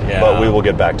broken. Yeah. But we will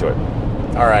get back to it.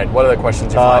 All right, what other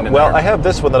questions you find in there? I have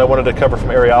this one that I wanted to cover from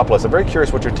Areopolis. I'm very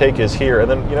curious what your take is here.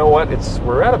 And then, you know what?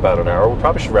 We're at about an hour. We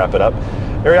probably should wrap it up.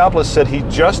 Areopolis said he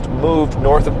just moved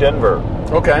north of Denver.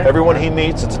 Okay. Everyone he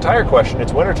meets, it's a tire question,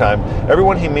 it's wintertime.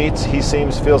 Everyone he meets, he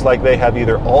feels like they have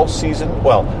either all season,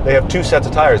 well, they have 2 sets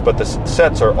of tires, but the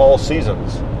sets are all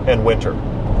seasons and winter.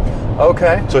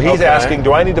 Okay. So he's asking,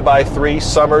 do I need to buy 3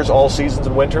 summers, all seasons,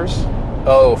 and winters?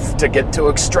 Oh, to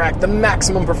extract the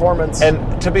maximum performance.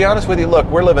 And to be honest with you, look,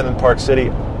 we're living in Park City.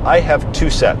 I have 2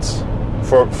 sets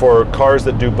for cars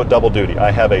that do double duty.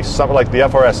 I have a summer, like the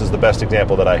FRS is the best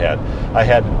example that I had. I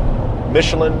had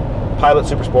Michelin Pilot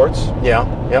Super Sports. Yeah.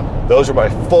 Those are my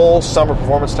full summer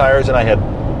performance tires, and I had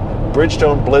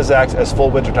Bridgestone Blizzaks as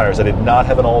full winter tires. I did not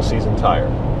have an all-season tire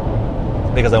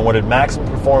because I wanted maximum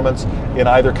performance in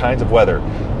either kinds of weather.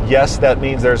 Yes, that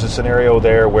means there's a scenario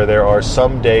there where there are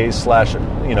some days /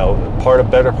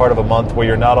 better part of a month where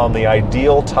you're not on the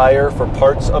ideal tire for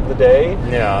parts of the day,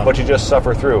 but you just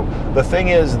suffer through. The thing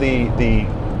is, the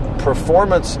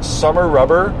performance summer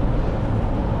rubber,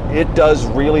 it does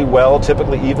really well,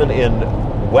 typically even in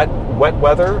wet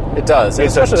weather. It does.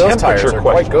 It's especially a those tires temperature are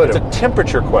question. quite good. It's a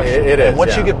temperature question. It is. And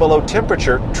once you get below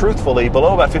temperature, truthfully,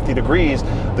 below about 50 degrees,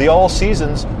 the all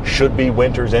seasons should be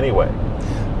winters anyway.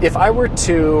 If I were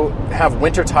to have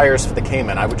winter tires for the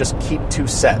Cayman, I would just keep 2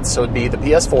 sets. So it'd be the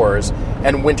PS4s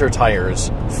and winter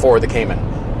tires for the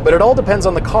Cayman. But it all depends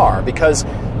on the car, because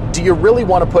do you really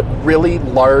want to put really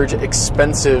large,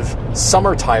 expensive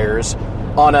summer tires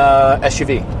on a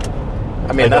SUV?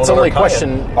 I mean, that's the only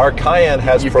question. Our Cayenne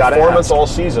has performance all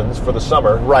seasons for the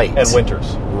summer and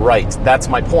winters. Right. That's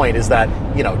my point, is that,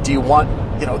 do you want,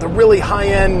 the really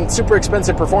high-end, super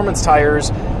expensive performance tires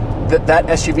that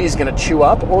SUV is going to chew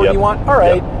up, or do you want,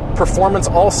 performance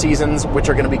all seasons, which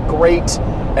are going to be great,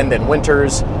 and then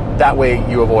winters. That way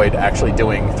you avoid actually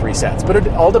doing 3 sets. But it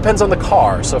all depends on the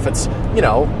car. So if it's,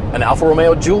 an Alfa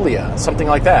Romeo Giulia, something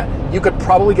like that, you could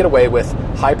probably get away with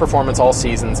high performance all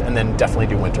seasons and then definitely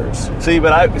do winters.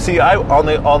 I on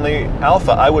the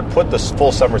Alfa, I would put the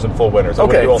full summers and full winters.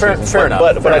 Okay, fair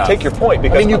enough. But I take your point,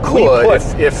 because you could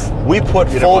if we put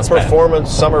full performance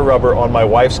summer rubber on my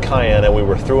wife's Cayenne, and we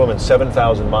were through them in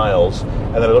 7,000 miles.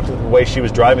 And then I looked at the way she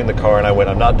was driving the car, and I went,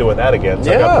 I'm not doing that again.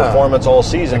 So I got performance all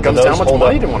season. It comes down how much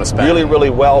money you want to spend. Really, really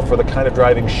well for the kind of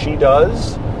driving she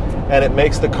does. And it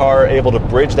makes the car able to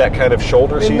bridge that kind of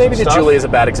shoulder season maybe the stuff. Giulia is a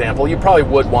bad example. You probably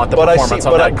would want the performance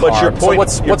on that car. But your point,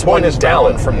 so what's one is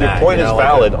down valid. from your that? Your point is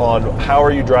valid on how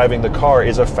are you driving the car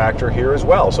is a factor here as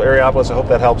well. So Areopolis, I hope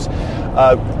that helps.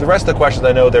 The rest of the questions,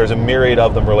 I know there's a myriad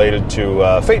of them related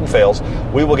to Fate and Fails.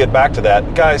 We will get back to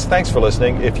that. Guys, thanks for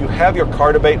listening. If you have your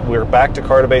car debate, we're back to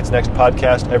car debates next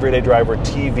podcast.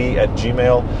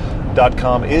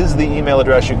 everydaydrivertv@gmail.com is the email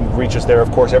address. You can reach us there.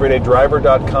 Of course,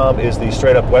 everydaydriver.com is the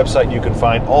straight up website. You can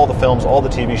find all the films, all the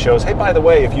TV shows. Hey, by the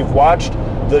way, if you've watched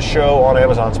the show on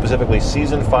Amazon, specifically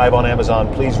season 5 on Amazon,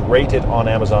 please rate it on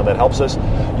Amazon. That helps us.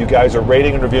 You guys are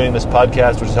rating and reviewing this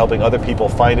podcast, which is helping other people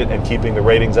find it and keeping the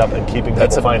ratings up and keeping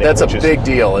people finding it. That's a big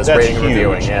deal, is rating and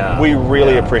reviewing. Yeah. We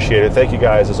really appreciate it. Thank you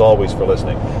guys, as always, for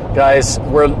listening. Guys,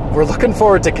 we're looking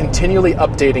forward to continually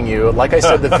updating you. Like I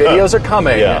said, the videos are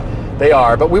coming. Yeah. They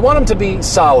are, but we want them to be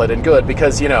solid and good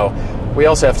because, we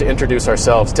also have to introduce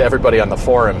ourselves to everybody on the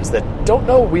forums that don't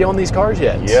know we own these cars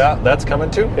yet. Yeah, that's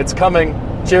coming too. It's coming.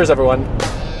 Cheers, everyone.